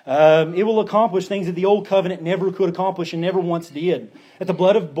inaugurated, it will accomplish things that the old covenant never could accomplish and never once did. That the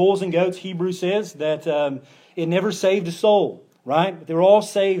blood of bulls and goats, Hebrews says, that it never saved a soul. Right? But they were all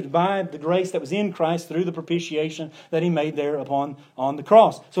saved by the grace that was in Christ through the propitiation that He made there on the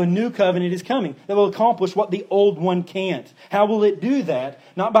cross. So a new covenant is coming that will accomplish what the old one can't. How will it do that?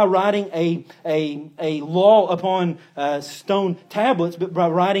 Not by writing a law upon stone tablets, but by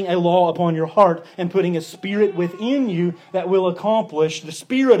writing a law upon your heart and putting a spirit within you that will accomplish the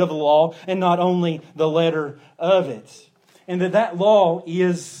spirit of the law and not only the letter of it. And that law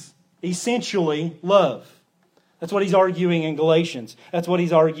is essentially love. That's what he's arguing in Galatians. That's what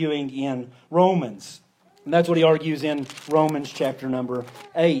he's arguing in Romans. And that's what he argues in Romans chapter number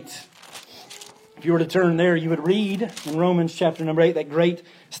 8. If you were to turn there, you would read in Romans chapter number 8 that great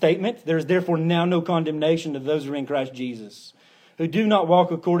statement. There is therefore now no condemnation to those who are in Christ Jesus, who do not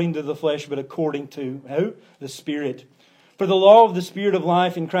walk according to the flesh, but according to who? The Spirit. For the law of the Spirit of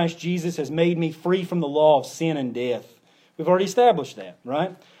life in Christ Jesus has made me free from the law of sin and death. We've already established that,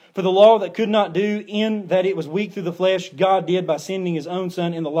 right? For the law that could not do in that it was weak through the flesh, God did by sending His own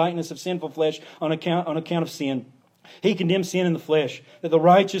Son in the likeness of sinful flesh on account of sin. He condemned sin in the flesh, that the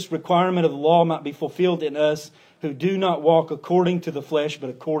righteous requirement of the law might be fulfilled in us who do not walk according to the flesh, but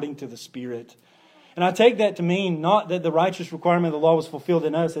according to the Spirit. And I take that to mean not that the righteous requirement of the law was fulfilled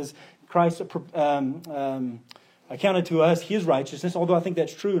in us as Christ accounted to us His righteousness, although I think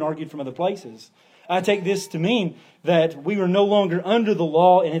that's true and argued from other places. I take this to mean that we are no longer under the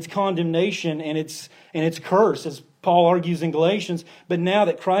law and its condemnation and its curse, as Paul argues in Galatians, but now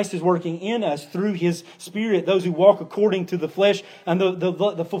that Christ is working in us through His Spirit, those who walk according to the flesh, and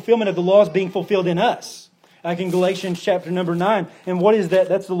the fulfillment of the law is being fulfilled in us. Like in Galatians chapter number 9. And what is that?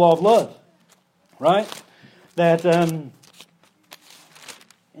 That's the law of love. Right? That, and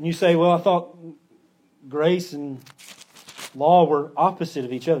you say, well, I thought grace and law were opposite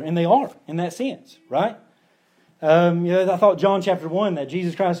of each other. And they are, in that sense, right? I thought John chapter 1 that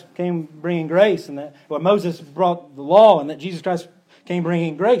Jesus Christ came bringing grace, and that Moses brought the law, and that Jesus Christ came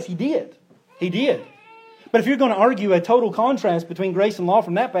bringing grace. He did. He did. But if you're going to argue a total contrast between grace and law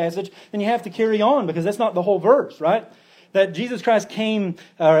from that passage, then you have to carry on, because that's not the whole verse, right? That Jesus Christ came,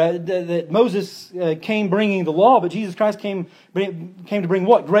 that Moses came bringing the law, but Jesus Christ came to bring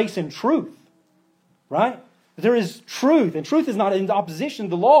what? Grace and truth, right? There is truth, and truth is not in opposition to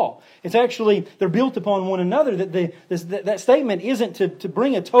the law. It's actually, they're built upon one another. That statement isn't to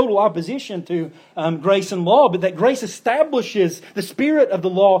bring a total opposition to grace and law, but that grace establishes the spirit of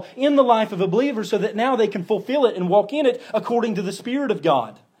the law in the life of a believer so that now they can fulfill it and walk in it according to the Spirit of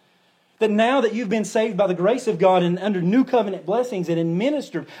God. That now that you've been saved by the grace of God and under new covenant blessings and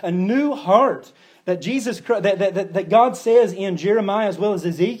administered a new heart, that God says in Jeremiah as well as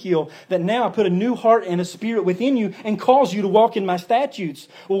Ezekiel, that now I put a new heart and a spirit within you and cause you to walk in my statutes.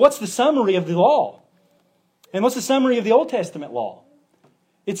 Well, what's the summary of the law? And what's the summary of the Old Testament law?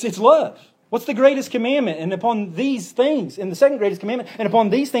 It's love. What's the greatest commandment? And upon these things, and the second greatest commandment, and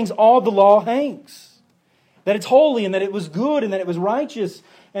upon these things all the law hangs. That it's holy and that it was good and that it was righteous.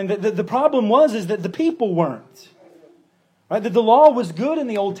 And the problem is that the people weren't. Right? That the law was good in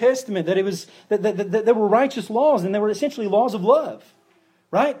the Old Testament, that it was that there were righteous laws, and they were essentially laws of love.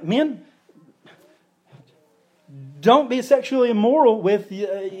 Right? Men, don't be sexually immoral with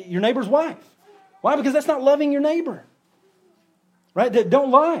your neighbor's wife. Why? Because that's not loving your neighbor. Right? Don't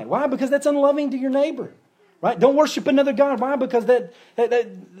lie. Why? Because that's unloving to your neighbor. Right? Don't worship another God. Why? Because that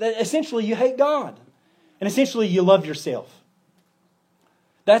essentially you hate God. And essentially you love yourself.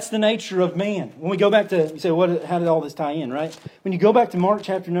 That's the nature of man. When we go back to, you say, how did all this tie in, right? When you go back to Mark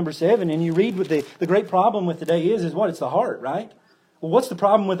chapter number 7 and you read what the great problem with today is what? It's the heart, right? Well, what's the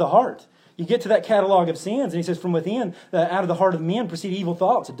problem with the heart? You get to that catalog of sins and he says, from within, out of the heart of men proceed evil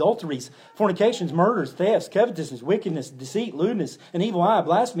thoughts, adulteries, fornications, murders, thefts, covetousness, wickedness, deceit, lewdness, an evil eye,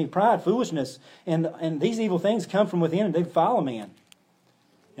 blasphemy, pride, foolishness. And these evil things come from within and they defile a man.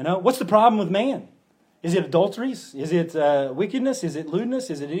 You know, what's the problem with man? Is it adulteries? Is it wickedness? Is it lewdness?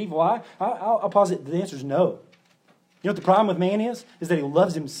 Is it an evil eye? I'll posit the answer is no. You know what the problem with man is? Is that he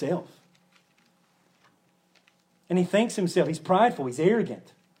loves himself. And he thinks himself. He's prideful. He's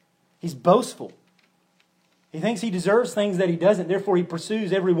arrogant. He's boastful. He thinks he deserves things that he doesn't. Therefore, he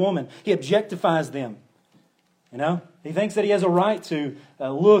pursues every woman. He objectifies them. You know, he thinks that he has a right to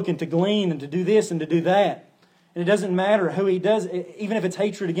look and to glean and to do this and to do that. And it doesn't matter who he does, even if it's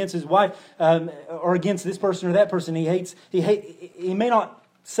hatred against his wife or against this person or that person. He may not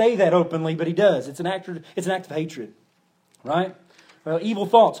say that openly, but he does. It's an act of hatred, right? Well, evil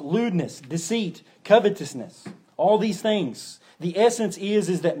thoughts, lewdness, deceit, covetousness, all these things. The essence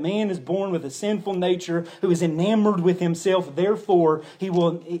is that man is born with a sinful nature who is enamored with himself. Therefore, he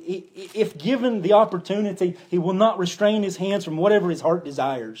will, if given the opportunity, he will not restrain his hands from whatever his heart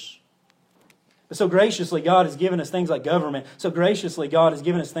desires. But so graciously, God has given us things like government. So graciously, God has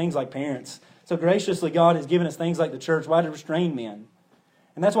given us things like parents. So graciously, God has given us things like the church. Why to restrain men?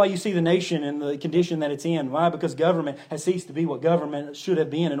 And that's why you see the nation in the condition that it's in. Why? Because government has ceased to be what government should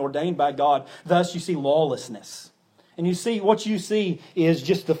have been and ordained by God. Thus, you see lawlessness. And what you see is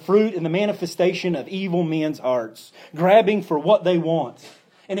just the fruit and the manifestation of evil men's hearts, grabbing for what they want.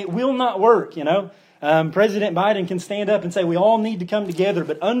 And it will not work, you know. President Biden can stand up and say we all need to come together,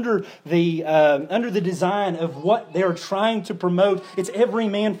 but under the design of what they're trying to promote, it's every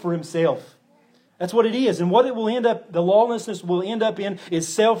man for himself. That's what it is. And what it will end up, the lawlessness will end up in, is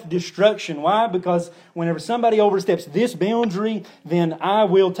self-destruction. Why? Because whenever somebody oversteps this boundary, then I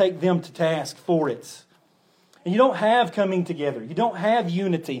will take them to task for it. And you don't have coming together. You don't have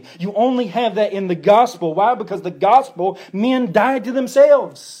unity. You only have that in the gospel. Why? Because the gospel, men died to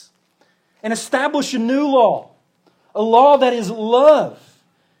themselves and established a new law. A law that is love.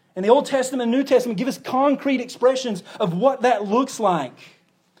 And the Old Testament and New Testament give us concrete expressions of what that looks like.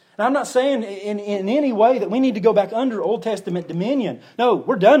 Now, I'm not saying in any way that we need to go back under Old Testament dominion. No,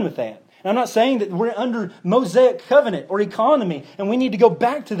 we're done with that. And I'm not saying that we're under Mosaic covenant or economy and we need to go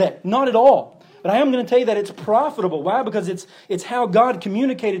back to that. Not at all. But I am going to tell you that it's profitable. Why? Because it's how God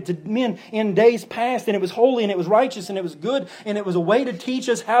communicated to men in days past, and it was holy, and it was righteous, and it was good, and it was a way to teach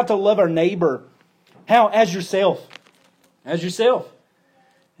us how to love our neighbor. How? As yourself. As yourself.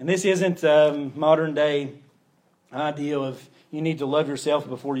 And this isn't modern day ideal of you need to love yourself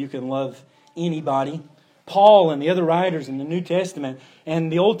before you can love anybody. Paul and the other writers in the New Testament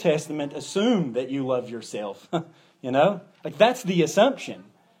and the Old Testament assume that you love yourself. You know? Like that's the assumption.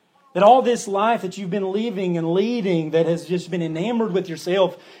 That all this life that you've been living and leading that has just been enamored with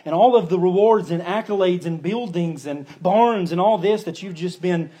yourself and all of the rewards and accolades and buildings and barns and all this that you've just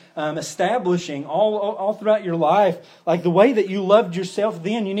been establishing all throughout your life, like the way that you loved yourself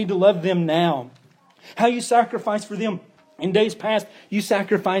then, you need to love them now. How you sacrifice for them in days past, you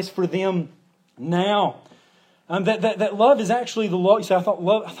sacrifice for them now. That love is actually the law. You say, I thought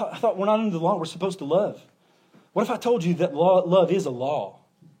we're not under the law, we're supposed to love. What if I told you that love is a law?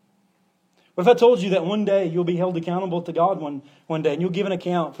 What if I told you that one day you'll be held accountable to God one day and you'll give an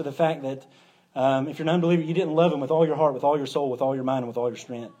account for the fact that if you're an unbeliever, you didn't love Him with all your heart, with all your soul, with all your mind, and with all your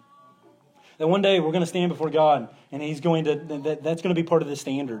strength. That one day we're going to stand before God and He's going to, that's going to be part of the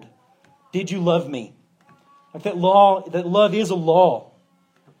standard. Did you love me? Like that love is a law.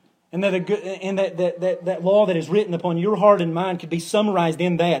 And that law that is written upon your heart and mind could be summarized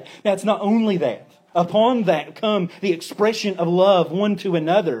in that. Now it's not only that. Upon that come the expression of love one to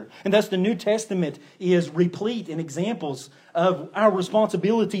another. And thus the New Testament is replete in examples of our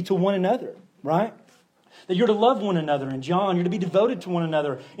responsibility to one another. Right? That you're to love one another in John. You're to be devoted to one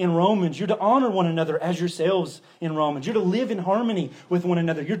another in Romans. You're to honor one another as yourselves in Romans. You're to live in harmony with one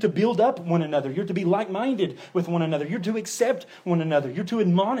another. You're to build up one another. You're to be like-minded with one another. You're to accept one another. You're to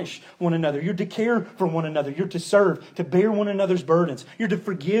admonish one another. You're to care for one another. You're to serve, to bear one another's burdens. You're to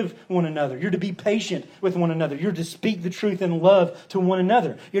forgive one another. You're to be patient with one another. You're to speak the truth in love to one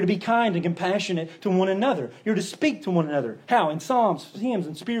another. You're to be kind and compassionate to one another. You're to speak to one another. How? In psalms, hymns,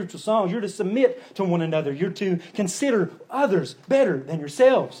 and spiritual songs. You're to submit to one another. You're to consider others better than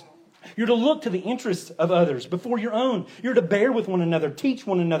yourselves. You're to look to the interests of others before your own. You're to bear with one another, teach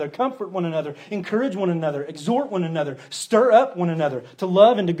one another, comfort one another, encourage one another, exhort one another, stir up one another, to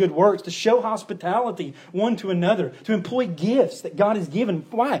love and to good works, to show hospitality one to another, to employ gifts that God has given.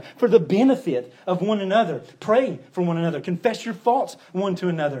 Why? For the benefit of one another. Pray for one another. Confess your faults one to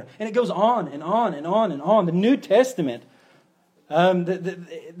another. And it goes on and on and on and on. The New Testament, the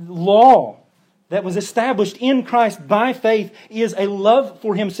law that was established in Christ by faith is a love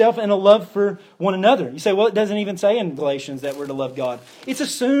for Himself and a love for one another. You say, well, it doesn't even say in Galatians that we're to love God. It's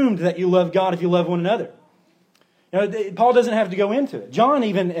assumed that you love God if you love one another. You know, Paul doesn't have to go into it. John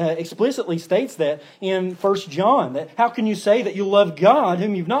even explicitly states that in 1 John. That how can you say that you love God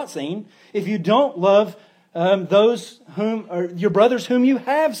whom you've not seen if you don't love those whom, or your brothers whom you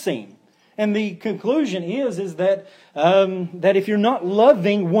have seen? And the conclusion is that that if you're not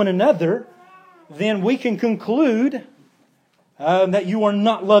loving one another, then we can conclude that you are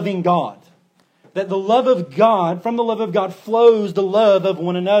not loving God. That the love of God, from the love of God flows the love of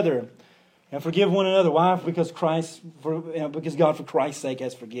one another. And forgive one another. Why? Because God for Christ's sake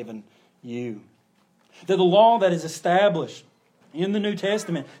has forgiven you. That the law that is established in the New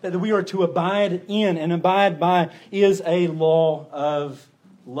Testament, that we are to abide in and abide by, is a law of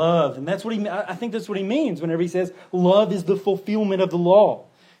love. And that's what I think that's what he means whenever he says love is the fulfillment of the law.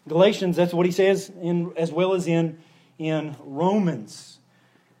 Galatians, that's what he says, as well as in Romans.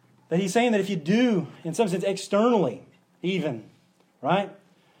 That he's saying that if you do, in some sense, externally, even, right?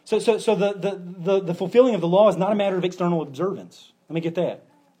 So the fulfilling of the law is not a matter of external observance. Let me get that.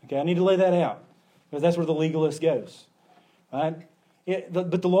 Okay, I need to lay that out, because that's where the legalist goes, right?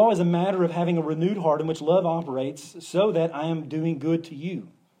 But the law is a matter of having a renewed heart in which love operates, so that I am doing good to you,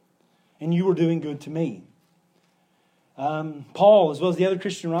 and you are doing good to me. Paul, as well as the other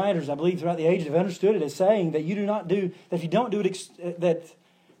Christian writers, I believe throughout the ages, have understood it as saying that if you don't do it,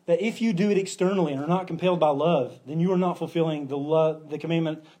 that if you do it externally and are not compelled by love, then you are not fulfilling the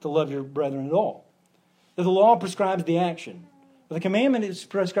commandment to love your brethren at all. That the law prescribes the action. The commandment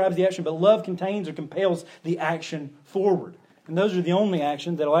prescribes the action, but love contains or compels the action forward. And those are the only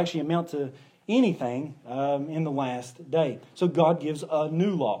actions that will actually amount to anything in the last day. So God gives a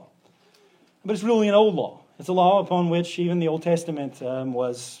new law. But it's really an old law. It's a law upon which even the Old Testament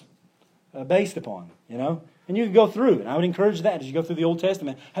was based upon, And you can go through it. I would encourage that as you go through the Old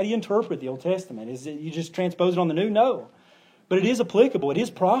Testament. How do you interpret the Old Testament? Is it you just transpose it on the new? No. But it is applicable. It is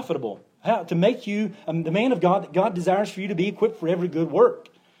profitable. To make you the man of God that God desires for you to be, equipped for every good work.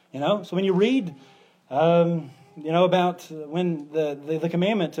 So when you read, about when the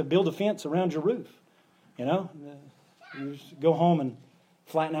commandment to build a fence around your roof, you just go home and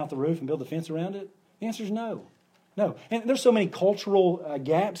flatten out the roof and build a fence around it. The answer is no. No. And there's so many cultural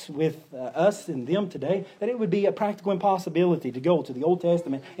gaps with us and them today that it would be a practical impossibility to go to the Old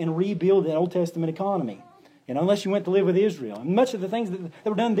Testament and rebuild an Old Testament economy. Unless you went to live with Israel. And much of the things that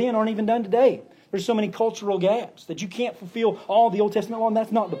were done then aren't even done today. There's so many cultural gaps that you can't fulfill all the Old Testament law, and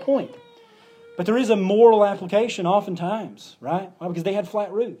that's not the point. But there is a moral application oftentimes, right? Why? Because they had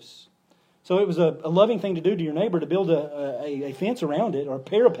flat roofs. So it was a loving thing to do to your neighbor to build a fence around it, or a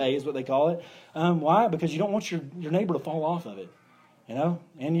parapet is what they call it. Why? Because you don't want your neighbor to fall off of it,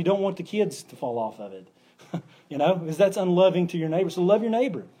 and you don't want the kids to fall off of it, because that's unloving to your neighbor. So love your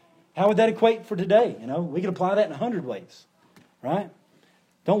neighbor. How would that equate for today? We could apply that in 100 ways, right?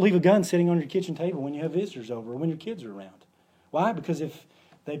 Don't leave a gun sitting on your kitchen table when you have visitors over or when your kids are around. Why? Because if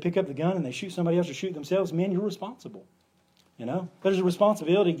they pick up the gun and they shoot somebody else or shoot themselves, man, you're responsible. There's a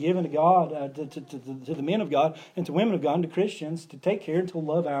responsibility given to God, to the men of God and to women of God and to Christians to take care and to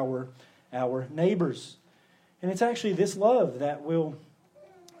love our neighbors. And it's actually this love that will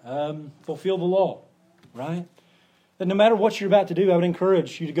fulfill the law, right? That no matter what you're about to do, I would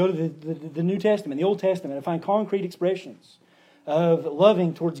encourage you to go to the New Testament, the Old Testament, and find concrete expressions of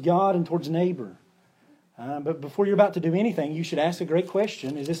loving towards God and towards neighbor. But before you're about to do anything, you should ask a great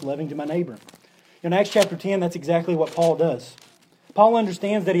question: is this loving to my neighbor? In Acts chapter 10, that's exactly what Paul does. Paul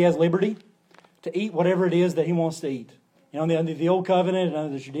understands that he has liberty to eat whatever it is that he wants to eat. Under the Old Covenant and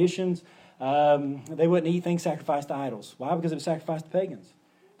under the traditions, they wouldn't eat things sacrificed to idols. Why? Because it was sacrificed to pagans.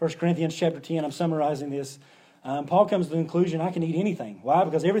 1 Corinthians chapter 10, I'm summarizing this. Paul comes to the conclusion, I can eat anything. Why?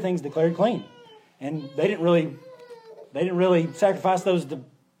 Because everything's declared clean. And they didn't really sacrifice those to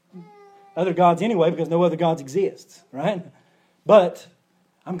other gods anyway, because no other gods exist, right? But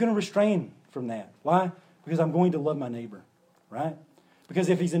I'm going to restrain from that. Why? Because I'm going to love my neighbor, right? Because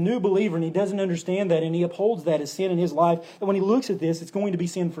if he's a new believer and he doesn't understand that and he upholds that as sin in his life, that when he looks at this, it's going to be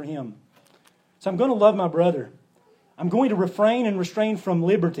sin for him. So I'm going to love my brother. I'm going to refrain and restrain from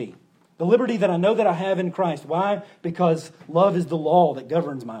liberty. The liberty that I know that I have in Christ. Why? Because love is the law that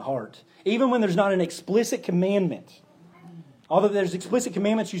governs my heart. Even when there's not an explicit commandment. Although there's explicit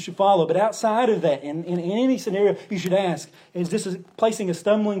commandments you should follow. But outside of that, in any scenario, you should ask, is this placing a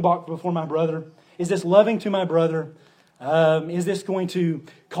stumbling block before my brother? Is this loving to my brother? Is this going to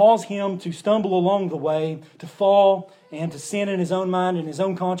cause him to stumble along the way, to fall and to sin in his own mind, in his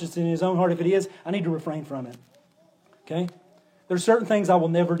own conscience, in his own heart? If it is, I need to refrain from it. Okay? There are certain things I will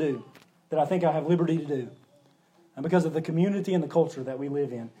never do that I think I have liberty to do. And because of the community and the culture that we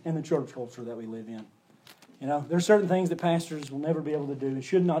live in, and the church culture that we live in. There are certain things that pastors will never be able to do and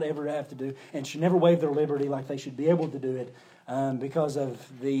should not ever have to do and should never waive their liberty like they should be able to do it because of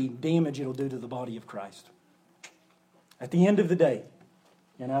the damage it'll do to the body of Christ. At the end of the day,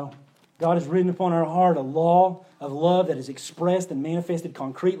 God has written upon our heart a law of love that is expressed and manifested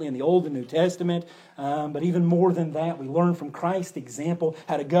concretely in the Old and New Testament. But even more than that, we learn from Christ's example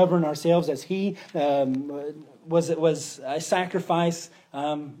how to govern ourselves as He was a sacrifice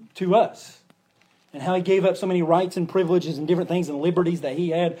to us. And how He gave up so many rights and privileges and different things and liberties that He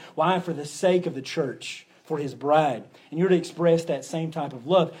had. Why? For the sake of the church, for His bride. And you're to express that same type of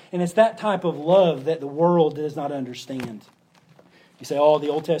love. And it's that type of love that the world does not understand. You say, oh, the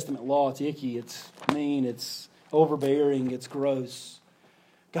Old Testament law, it's icky, it's mean, it's overbearing, it's gross.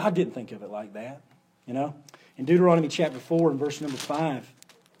 God didn't think of it like that, you know. In Deuteronomy chapter 4 and verse number 5,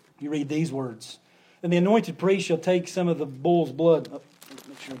 you read these words. Then the anointed priest shall take some of the bull's blood. Oh,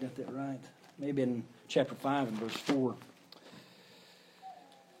 make sure I got that right. Maybe in chapter 5 and verse 4.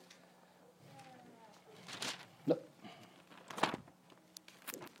 No.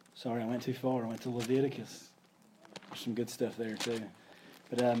 Sorry, I went too far. I went to Leviticus. There's some good stuff there too.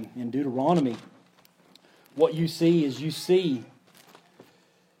 But in Deuteronomy, what you see is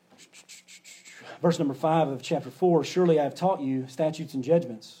verse number 5 of chapter 4, surely I have taught you statutes and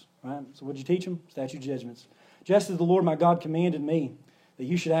judgments. Right? So what did you teach them? Statutes and judgments. Just as the Lord my God commanded me, that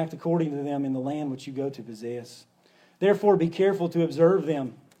you should act according to them in the land which you go to possess. Therefore be careful to observe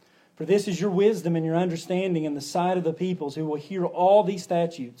them. For this is your wisdom and your understanding in the sight of the peoples who will hear all these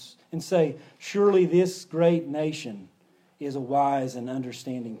statutes and say, surely this great nation is a wise and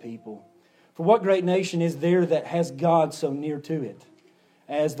understanding people. For what great nation is there that has God so near to it,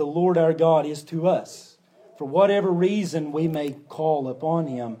 as the Lord our God is to us, for whatever reason we may call upon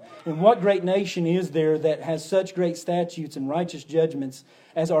Him? And what great nation is there that has such great statutes and righteous judgments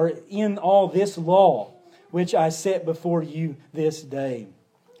as are in all this law, which I set before you this day?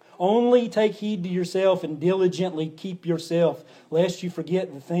 Only take heed to yourself and diligently keep yourself, lest you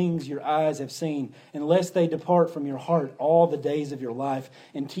forget the things your eyes have seen, and lest they depart from your heart all the days of your life,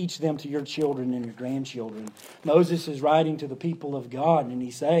 and teach them to your children and your grandchildren. Moses is writing to the people of God, and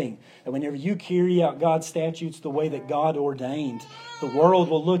he's saying that whenever you carry out God's statutes the way that God ordained, the world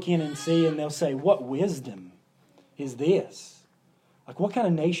will look in and see, and they'll say, what wisdom is this? Like, what kind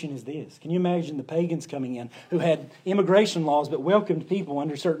of nation is this? Can you imagine the pagans coming in who had immigration laws but welcomed people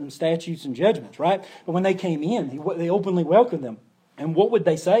under certain statutes and judgments, right? But when they came in, they openly welcomed them. And what would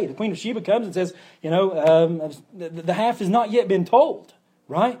they say? The Queen of Sheba comes and says, the half has not yet been told,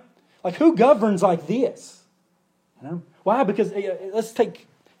 right? Like, who governs like this? You know? Why? Because let's take,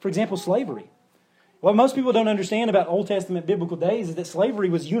 for example, slavery. What most people don't understand about Old Testament biblical days is that slavery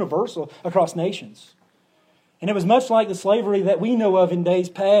was universal across nations. And it was much like the slavery that we know of in days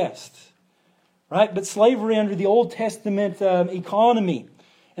past. Right? But slavery under the Old Testament economy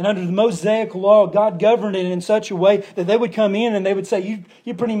and under the Mosaic law, God governed it in such a way that they would come in and they would say,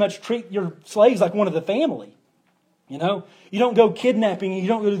 you pretty much treat your slaves like one of the family. You know? You don't go kidnapping, you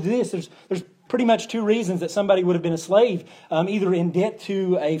don't go do this. There's pretty much two reasons that somebody would have been a slave, either in debt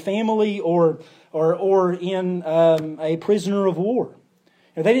to a family or in a prisoner of war.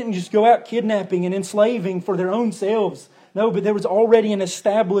 They didn't just go out kidnapping and enslaving for their own selves. No, but there was already an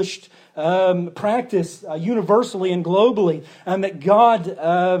established practice universally and globally that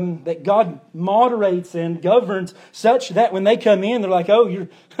God moderates and governs such that when they come in, they're like, oh,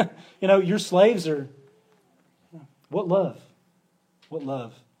 your slaves are. What love? What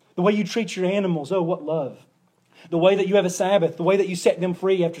love? The way you treat your animals, oh, what love? The way that you have a Sabbath, the way that you set them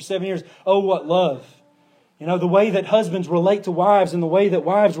free after 7 years, oh, what love? You know, the way that husbands relate to wives and the way that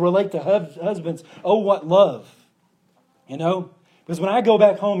wives relate to husbands. Oh, what love. You know? Because when I go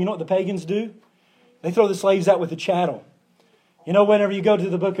back home, you know what the pagans do? They throw the slaves out with the chattel. You know, whenever you go to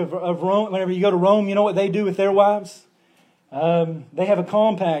the book of Rome, whenever you go to Rome, you know what they do with their wives? They have a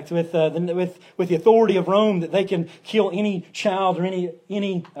compact with the authority of Rome that they can kill any child or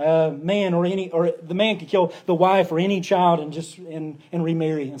any man or the man can kill the wife or any child and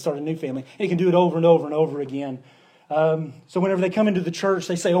remarry and start a new family. And he can do it over and over and over again. So whenever they come into the church,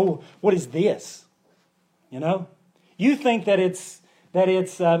 they say, "Oh, what is this?" You know, you think that it's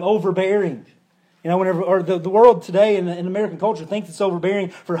overbearing. You know, whenever the world today and American culture thinks it's overbearing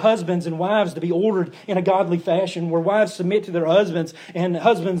for husbands and wives to be ordered in a godly fashion, where wives submit to their husbands and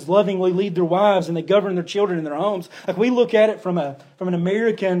husbands lovingly lead their wives and they govern their children in their homes. Like, we look at it from an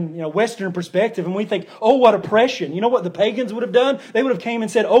American, Western perspective, and we think, oh, what oppression. You know what the pagans would have done? They would have came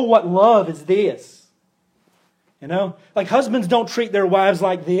and said, oh, what love is this? You know, like, husbands don't treat their wives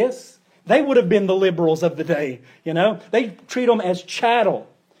like this. They would have been the liberals of the day. You know, they treat them as chattel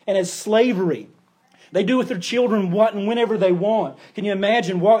and as slavery. They do with their children what and whenever they want. Can you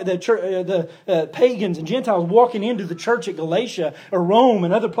imagine the pagans and Gentiles walking into the church at Galatia or Rome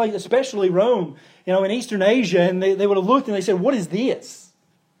and other places, especially Rome, in Eastern Asia, and they would have looked and they said, what is this?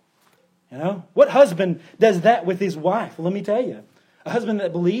 You know, what husband does that with his wife? Well, let me tell you, a husband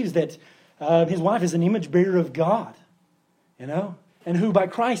that believes that his wife is an image bearer of God, you know, and who by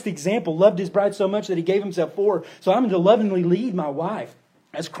Christ's example loved his bride so much that he gave himself for her. So I'm to lovingly lead my wife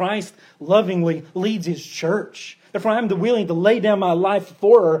as Christ lovingly leads his church. Therefore, I'm willing to lay down my life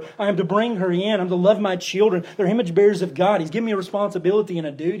for her. I am to bring her in. I'm to love my children. They're image bearers of God. He's given me a responsibility and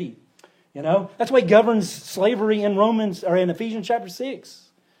a duty. You know, that's why he governs slavery in Ephesians chapter 6.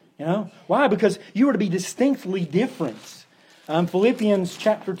 You know, why? Because you are to be distinctly different. Philippians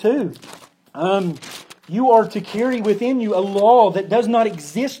chapter 2. You are to carry within you a law that does not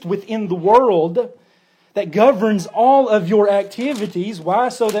exist within the world, that governs all of your activities. Why?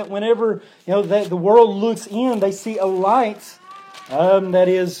 So that whenever that the world looks in, they see a light that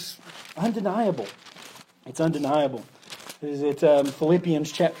is undeniable. It's undeniable. Is it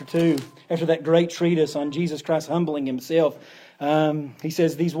Philippians chapter 2? After that great treatise on Jesus Christ humbling Himself, he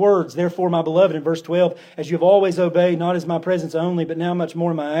says these words, "Therefore, my beloved," in verse 12, "as you have always obeyed, not as my presence only, but now much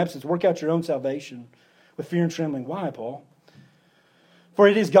more in my absence, work out your own salvation with fear and trembling." Why, Paul? "For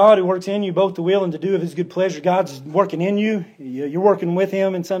it is God who works in you both to will and to do of His good pleasure." God's working in you. You're working with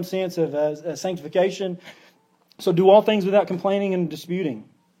Him in some sense of sanctification. "So do all things without complaining and disputing,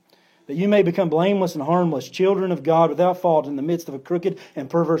 that you may become blameless and harmless, children of God without fault in the midst of a crooked and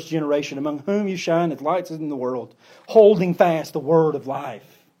perverse generation, among whom you shine as lights in the world, holding fast the word of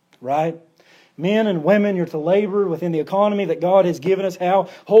life." Right? Men and women, you're to labor within the economy that God has given us. How?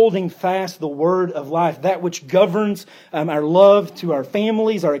 Holding fast the word of life, that which governs our love to our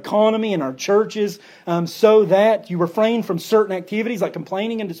families, our economy, and our churches, so that you refrain from certain activities like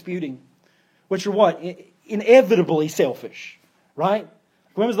complaining and disputing, which are what? Inevitably selfish. Right?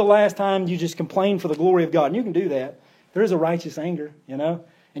 When was the last time you just complained for the glory of God? And you can do that. There is a righteous anger, you know.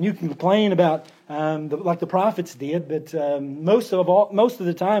 And you can complain about, like the prophets did, but most of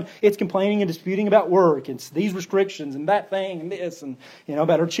the time, it's complaining and disputing about work. It's these restrictions and that thing and this, and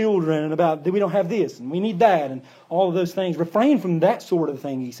about our children and about we don't have this and we need that and all of those things. Refrain from that sort of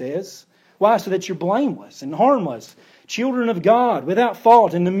thing, he says. Why? So that you're blameless and harmless, children of God, without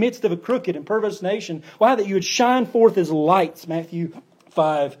fault, in the midst of a crooked and perverse nation. Why? That you would shine forth as lights, Matthew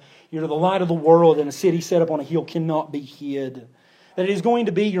 5. You're the light of the world, and a city set up on a hill cannot be hid. That it is going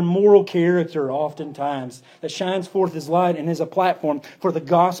to be your moral character oftentimes that shines forth as light and as a platform for the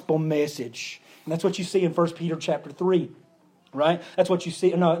gospel message. And that's what you see in 1 Peter chapter 3. Right? That's what you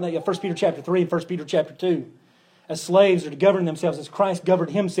see in 1 Peter chapter 3 and 1 Peter chapter 2. As slaves are to govern themselves as Christ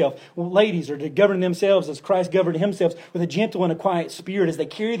governed Himself. Well, ladies are to govern themselves as Christ governed Himself, with a gentle and a quiet spirit as they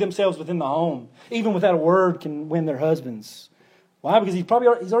carry themselves within the home. Even without a word can win their husbands. Why? Because he's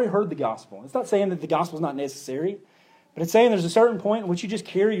already heard the gospel. It's not saying that the gospel is not necessary. But it's saying there's a certain point in which you just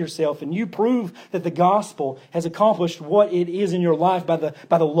carry yourself and you prove that the gospel has accomplished what it is in your life by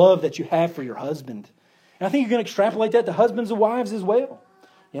the love that you have for your husband. And I think you're going to extrapolate that to husbands and wives as well.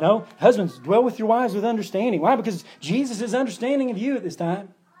 Husbands, dwell with your wives with understanding. Why? Because Jesus is understanding of you at this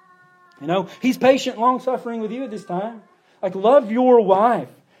time. He's patient, long-suffering with you at this time. Like, love your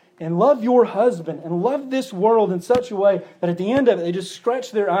wife and love your husband and love this world in such a way that at the end of it, they just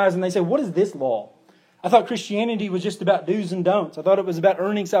scratch their eyes and they say, what is this law? I thought Christianity was just about do's and don'ts. I thought it was about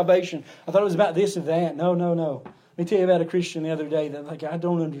earning salvation. I thought it was about this and that. No. Let me tell you about a Christian the other day that I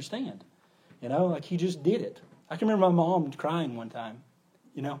don't understand. He just did it. I can remember my mom crying one time,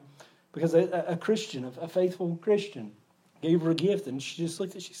 because a Christian, a faithful Christian, gave her a gift and she just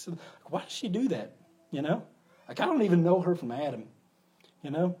looked at it. She said, why does she do that? I don't even know her from Adam.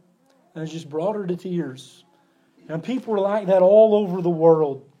 And it just brought her to tears. And people are like that all over the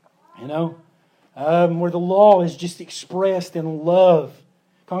world, where the law is just expressed in love,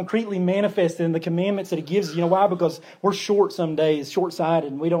 concretely manifested in the commandments that He gives. Why? Because we're short some days,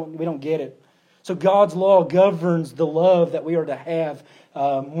 short-sighted, and we don't get it. So God's law governs the love that we are to have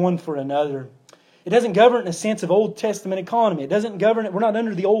one for another. It doesn't govern in a sense of Old Testament economy. It doesn't govern it. We're not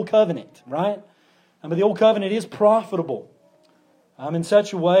under the Old Covenant, right? But the Old Covenant is profitable in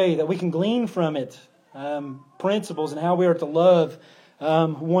such a way that we can glean from it principles and how we are to love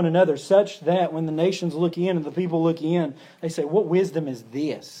one another, such that when the nations look in and the people look in, they say, what wisdom is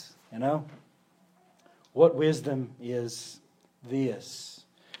this? What wisdom is this?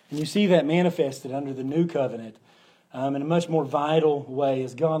 And you see that manifested under the new covenant in a much more vital way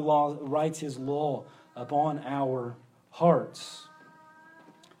as God writes His law upon our hearts.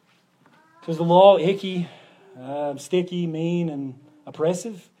 So is the law icky, sticky, mean, and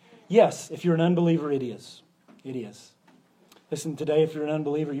oppressive? Yes, if you're an unbeliever, it is. It is. Listen, today, if you're an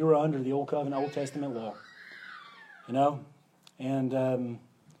unbeliever, you are under the Old Covenant, Old Testament law. And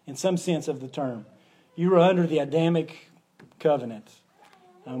in some sense of the term, you are under the Adamic covenant.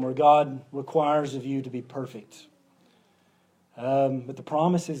 where God requires of you to be perfect. But the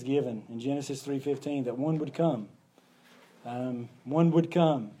promise is given in Genesis 3:15 that one would come. One would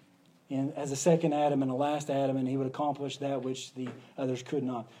come as a second Adam and a last Adam, and he would accomplish that which the others could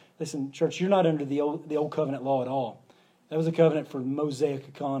not. Listen, church, you're not under the old covenant law at all. That was a covenant for Mosaic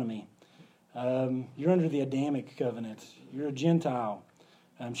economy. You're under the Adamic covenant. You're a Gentile,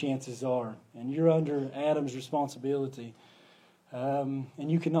 chances are. And you're under Adam's responsibility. And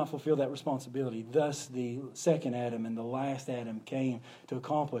you cannot fulfill that responsibility. Thus, the second Adam and the last Adam came to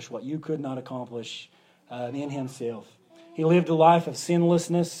accomplish what you could not accomplish in himself. He lived a life of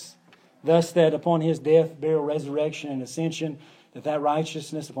sinlessness, thus that upon his death, burial, resurrection, and ascension, that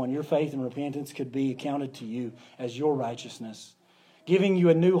righteousness upon your faith and repentance could be accounted to you as your righteousness, giving you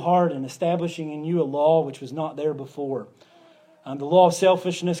a new heart and establishing in you a law which was not there before. The law of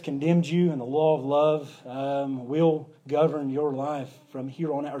selfishness condemned you, and the law of love will govern your life from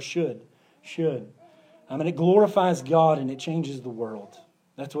here on out, or should. And it glorifies God and it changes the world.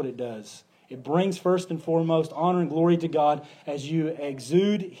 That's what it does. It brings first and foremost honor and glory to God as you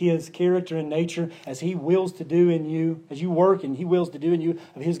exude His character and nature, as He wills to do in you, as you work and He wills to do in you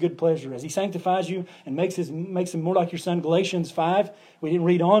of His good pleasure, as He sanctifies you and makes Him more like your Son. Galatians 5, we didn't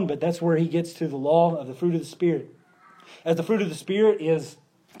read on, but that's where he gets to the law of the fruit of the Spirit. As the fruit of the Spirit is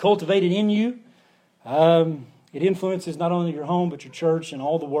cultivated in you, it influences not only your home but your church and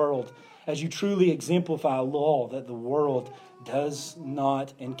all the world, as you truly exemplify a law that the world does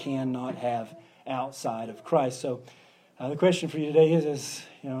not and cannot have outside of Christ. So the question for you today is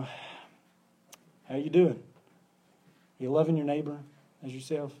how are you doing? Are you loving your neighbor as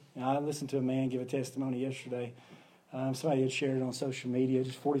yourself? I listened to a man give a testimony yesterday. Somebody had shared it on social media,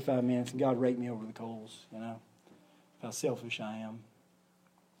 just 45 minutes, and God raked me over the coals, how selfish I am.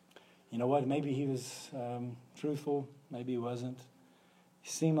 You know what? Maybe he was truthful. Maybe he wasn't. He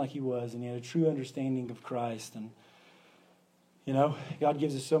seemed like he was, and he had a true understanding of Christ. And, God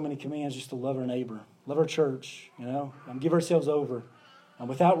gives us so many commands just to love our neighbor, love our church, give ourselves over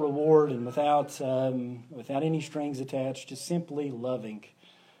without reward and without any strings attached, just simply loving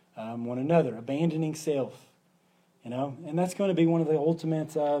one another, abandoning self, And that's going to be one of the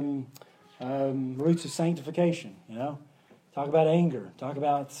ultimate roots of sanctification, Talk about anger, talk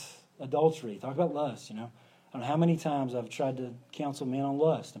about adultery, talk about lust, I don't know how many times I've tried to counsel men on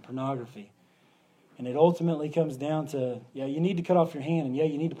lust and pornography. And it ultimately comes down to, you need to cut off your hand, and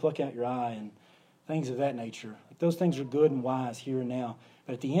you need to pluck out your eye, and things of that nature. Those things are good and wise here and now.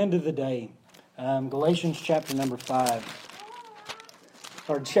 But at the end of the day, Galatians chapter number 5,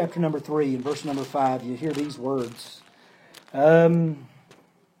 or chapter number 3 and verse number 5, you hear these words.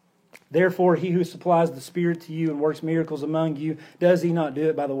 Therefore, he who supplies the Spirit to you and works miracles among you, does he not do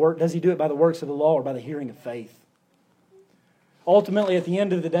it by the work? Does he do it by the works of the law or by the hearing of faith? Ultimately, at the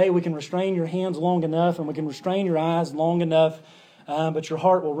end of the day, we can restrain your hands long enough and we can restrain your eyes long enough, but your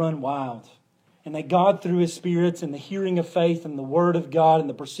heart will run wild. And that God, through His Spirit and the hearing of faith and the Word of God and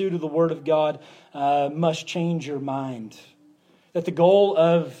the pursuit of the Word of God, must change your mind. That the goal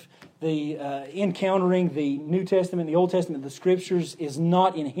of the encountering the New Testament, the Old Testament, the Scriptures is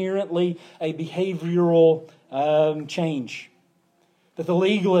not inherently a behavioral change. That the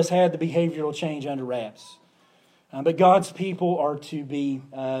legalists had the behavioral change under wraps. But God's people are to be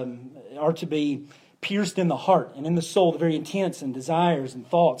pierced in the heart and in the soul. The very intents and desires and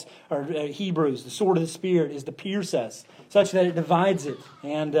thoughts are Hebrews. The sword of the Spirit is to pierce us, such that it divides it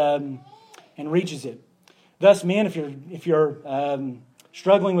and reaches it. Thus, men, if you're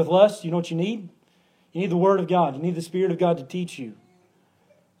struggling with lust, you know what you need? You need the Word of God. You need the Spirit of God to teach you,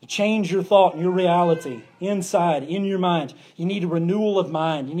 to change your thought and your reality inside, in your mind. You need a renewal of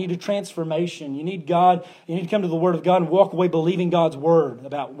mind. You need a transformation. You need God. You need to come to the Word of God and walk away believing God's Word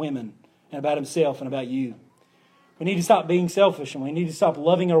about women and about Himself and about you. We need to stop being selfish, and we need to stop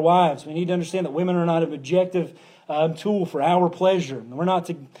loving our wives. We need to understand that women are not an objective tool for our pleasure. We're not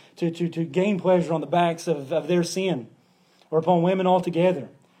to gain pleasure on the backs of their sin or upon women altogether.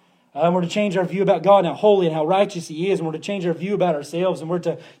 We're to change our view about God and how holy and how righteous He is. And we're to change our view about ourselves. And we're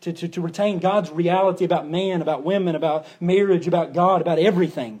to retain God's reality about man, about women, about marriage, about God, about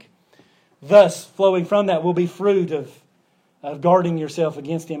everything. Thus, flowing from that will be fruit of guarding yourself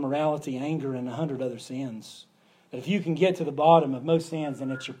against immorality, anger, and 100 other sins. That if you can get to the bottom of most sins,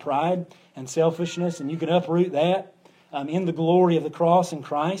 then it's your pride and selfishness, and you can uproot that in the glory of the cross in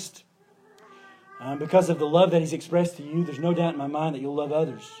Christ. Because of the love that He's expressed to you, there's no doubt in my mind that you'll love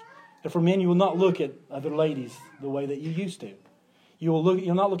others. And for men, you will not look at other ladies the way that you used to.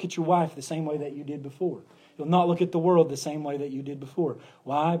 You'll not look at your wife the same way that you did before. You'll not look at the world the same way that you did before.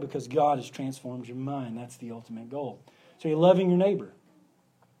 Why? Because God has transformed your mind. That's the ultimate goal. So you're loving your neighbor.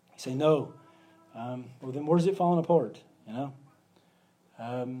 say no. Well, then where's it falling apart?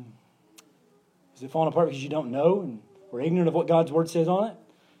 Is it falling apart because you don't know and we're ignorant of what God's Word says on it?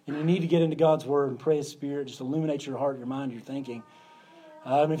 And you need to get into God's Word and pray His Spirit, just illuminate your heart, your mind, your thinking.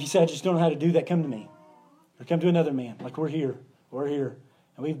 If you say, I just don't know how to do that, come to me. Or come to another man. Like we're here. We're here.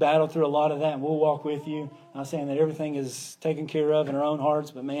 And we've battled through a lot of that, and we'll walk with you. Not saying that everything is taken care of in our own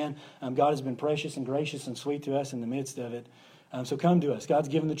hearts, but man, God has been precious and gracious and sweet to us in the midst of it. So come to us. God's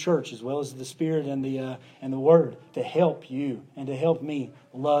given the church as well as the Spirit and the Word to help you and to help me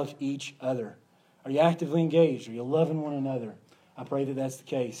love each other. Are you actively engaged? Are you loving one another? I pray that that's the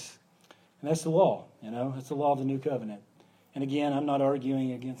case. And that's the law, That's the law of the new covenant. And again, I'm not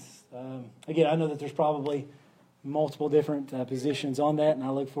arguing against... Again, I know that there's probably multiple different positions on that, and I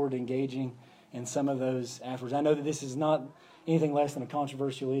look forward to engaging in some of those afterwards. I know that this is not anything less than a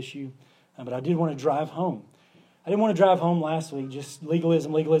controversial issue, but I did want to drive home. I didn't want to drive home last week, just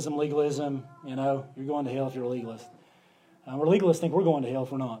legalism. You're going to hell if you're a legalist. Where legalists think we're going to hell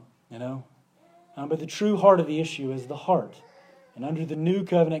if we're not, But the true heart of the issue is the heart. And under the new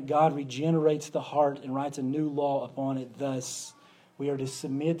covenant, God regenerates the heart and writes a new law upon it. Thus, we are to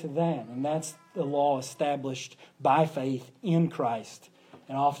submit to that. And that's the law established by faith in Christ.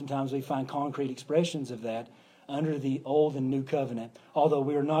 And oftentimes we find concrete expressions of that under the old and new covenant. Although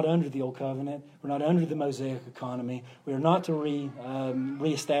we are not under the old covenant, we're not under the Mosaic economy, we are not to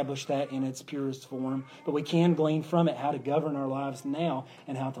reestablish that in its purest form, but we can glean from it how to govern our lives now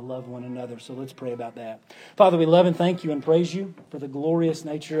and how to love one another. So let's pray about that. Father, we love and thank you and praise you for the glorious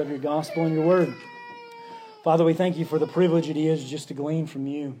nature of your gospel and your word. Father, we thank you for the privilege it is just to glean from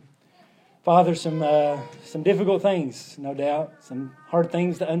you. Father, some difficult things, no doubt, some hard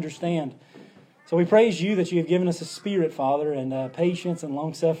things to understand. So we praise you that you have given us a spirit, Father, and patience and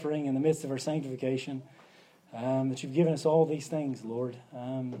long-suffering in the midst of our sanctification. That you've given us all these things, Lord,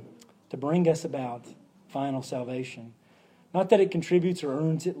 to bring us about final salvation. Not that it contributes or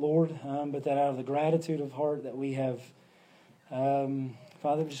earns it, Lord, but that out of the gratitude of heart that we have,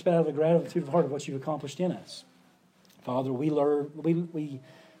 Father, just out of the gratitude of heart of what you've accomplished in us. Father, we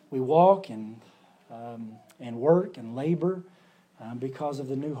walk and work and labor because of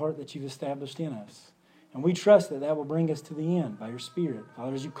the new heart that you've established in us. And we trust that will bring us to the end by your Spirit.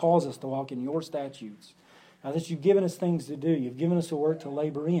 Father, as you cause us to walk in your statutes, that you've given us things to do. You've given us a work to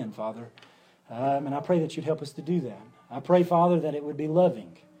labor in, Father. And I pray that you'd help us to do that. I pray, Father, that it would be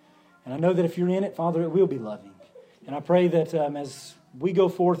loving. And I know that if you're in it, Father, it will be loving. And I pray that as we go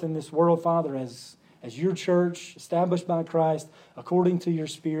forth in this world, Father, as your church, established by Christ, according to your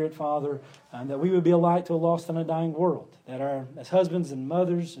Spirit, Father, that we would be a light to a lost and a dying world. That as husbands and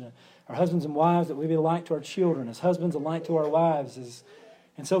mothers, our husbands and wives, that we be a light to our children, as husbands a light to our wives,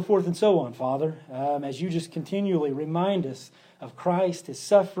 and so forth and so on, Father. As you just continually remind us of Christ, His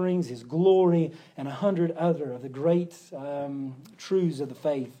sufferings, His glory, and 100 other of the great truths of the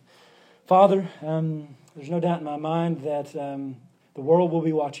faith. Father, there's no doubt in my mind that the world will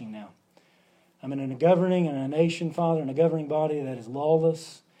be watching now. I'm in a governing and a nation, Father, and a governing body that is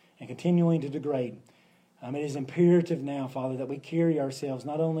lawless and continuing to degrade. It is imperative now, Father, that we carry ourselves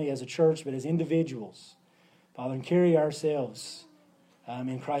not only as a church but as individuals, Father, and carry ourselves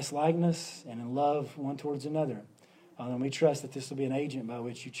in Christ's likeness and in love one towards another. Father, and we trust that this will be an agent by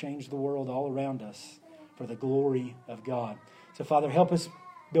which you change the world all around us for the glory of God. So, Father, help us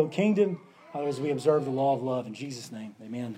build kingdom, Father, as we observe the law of love. In Jesus' name, amen.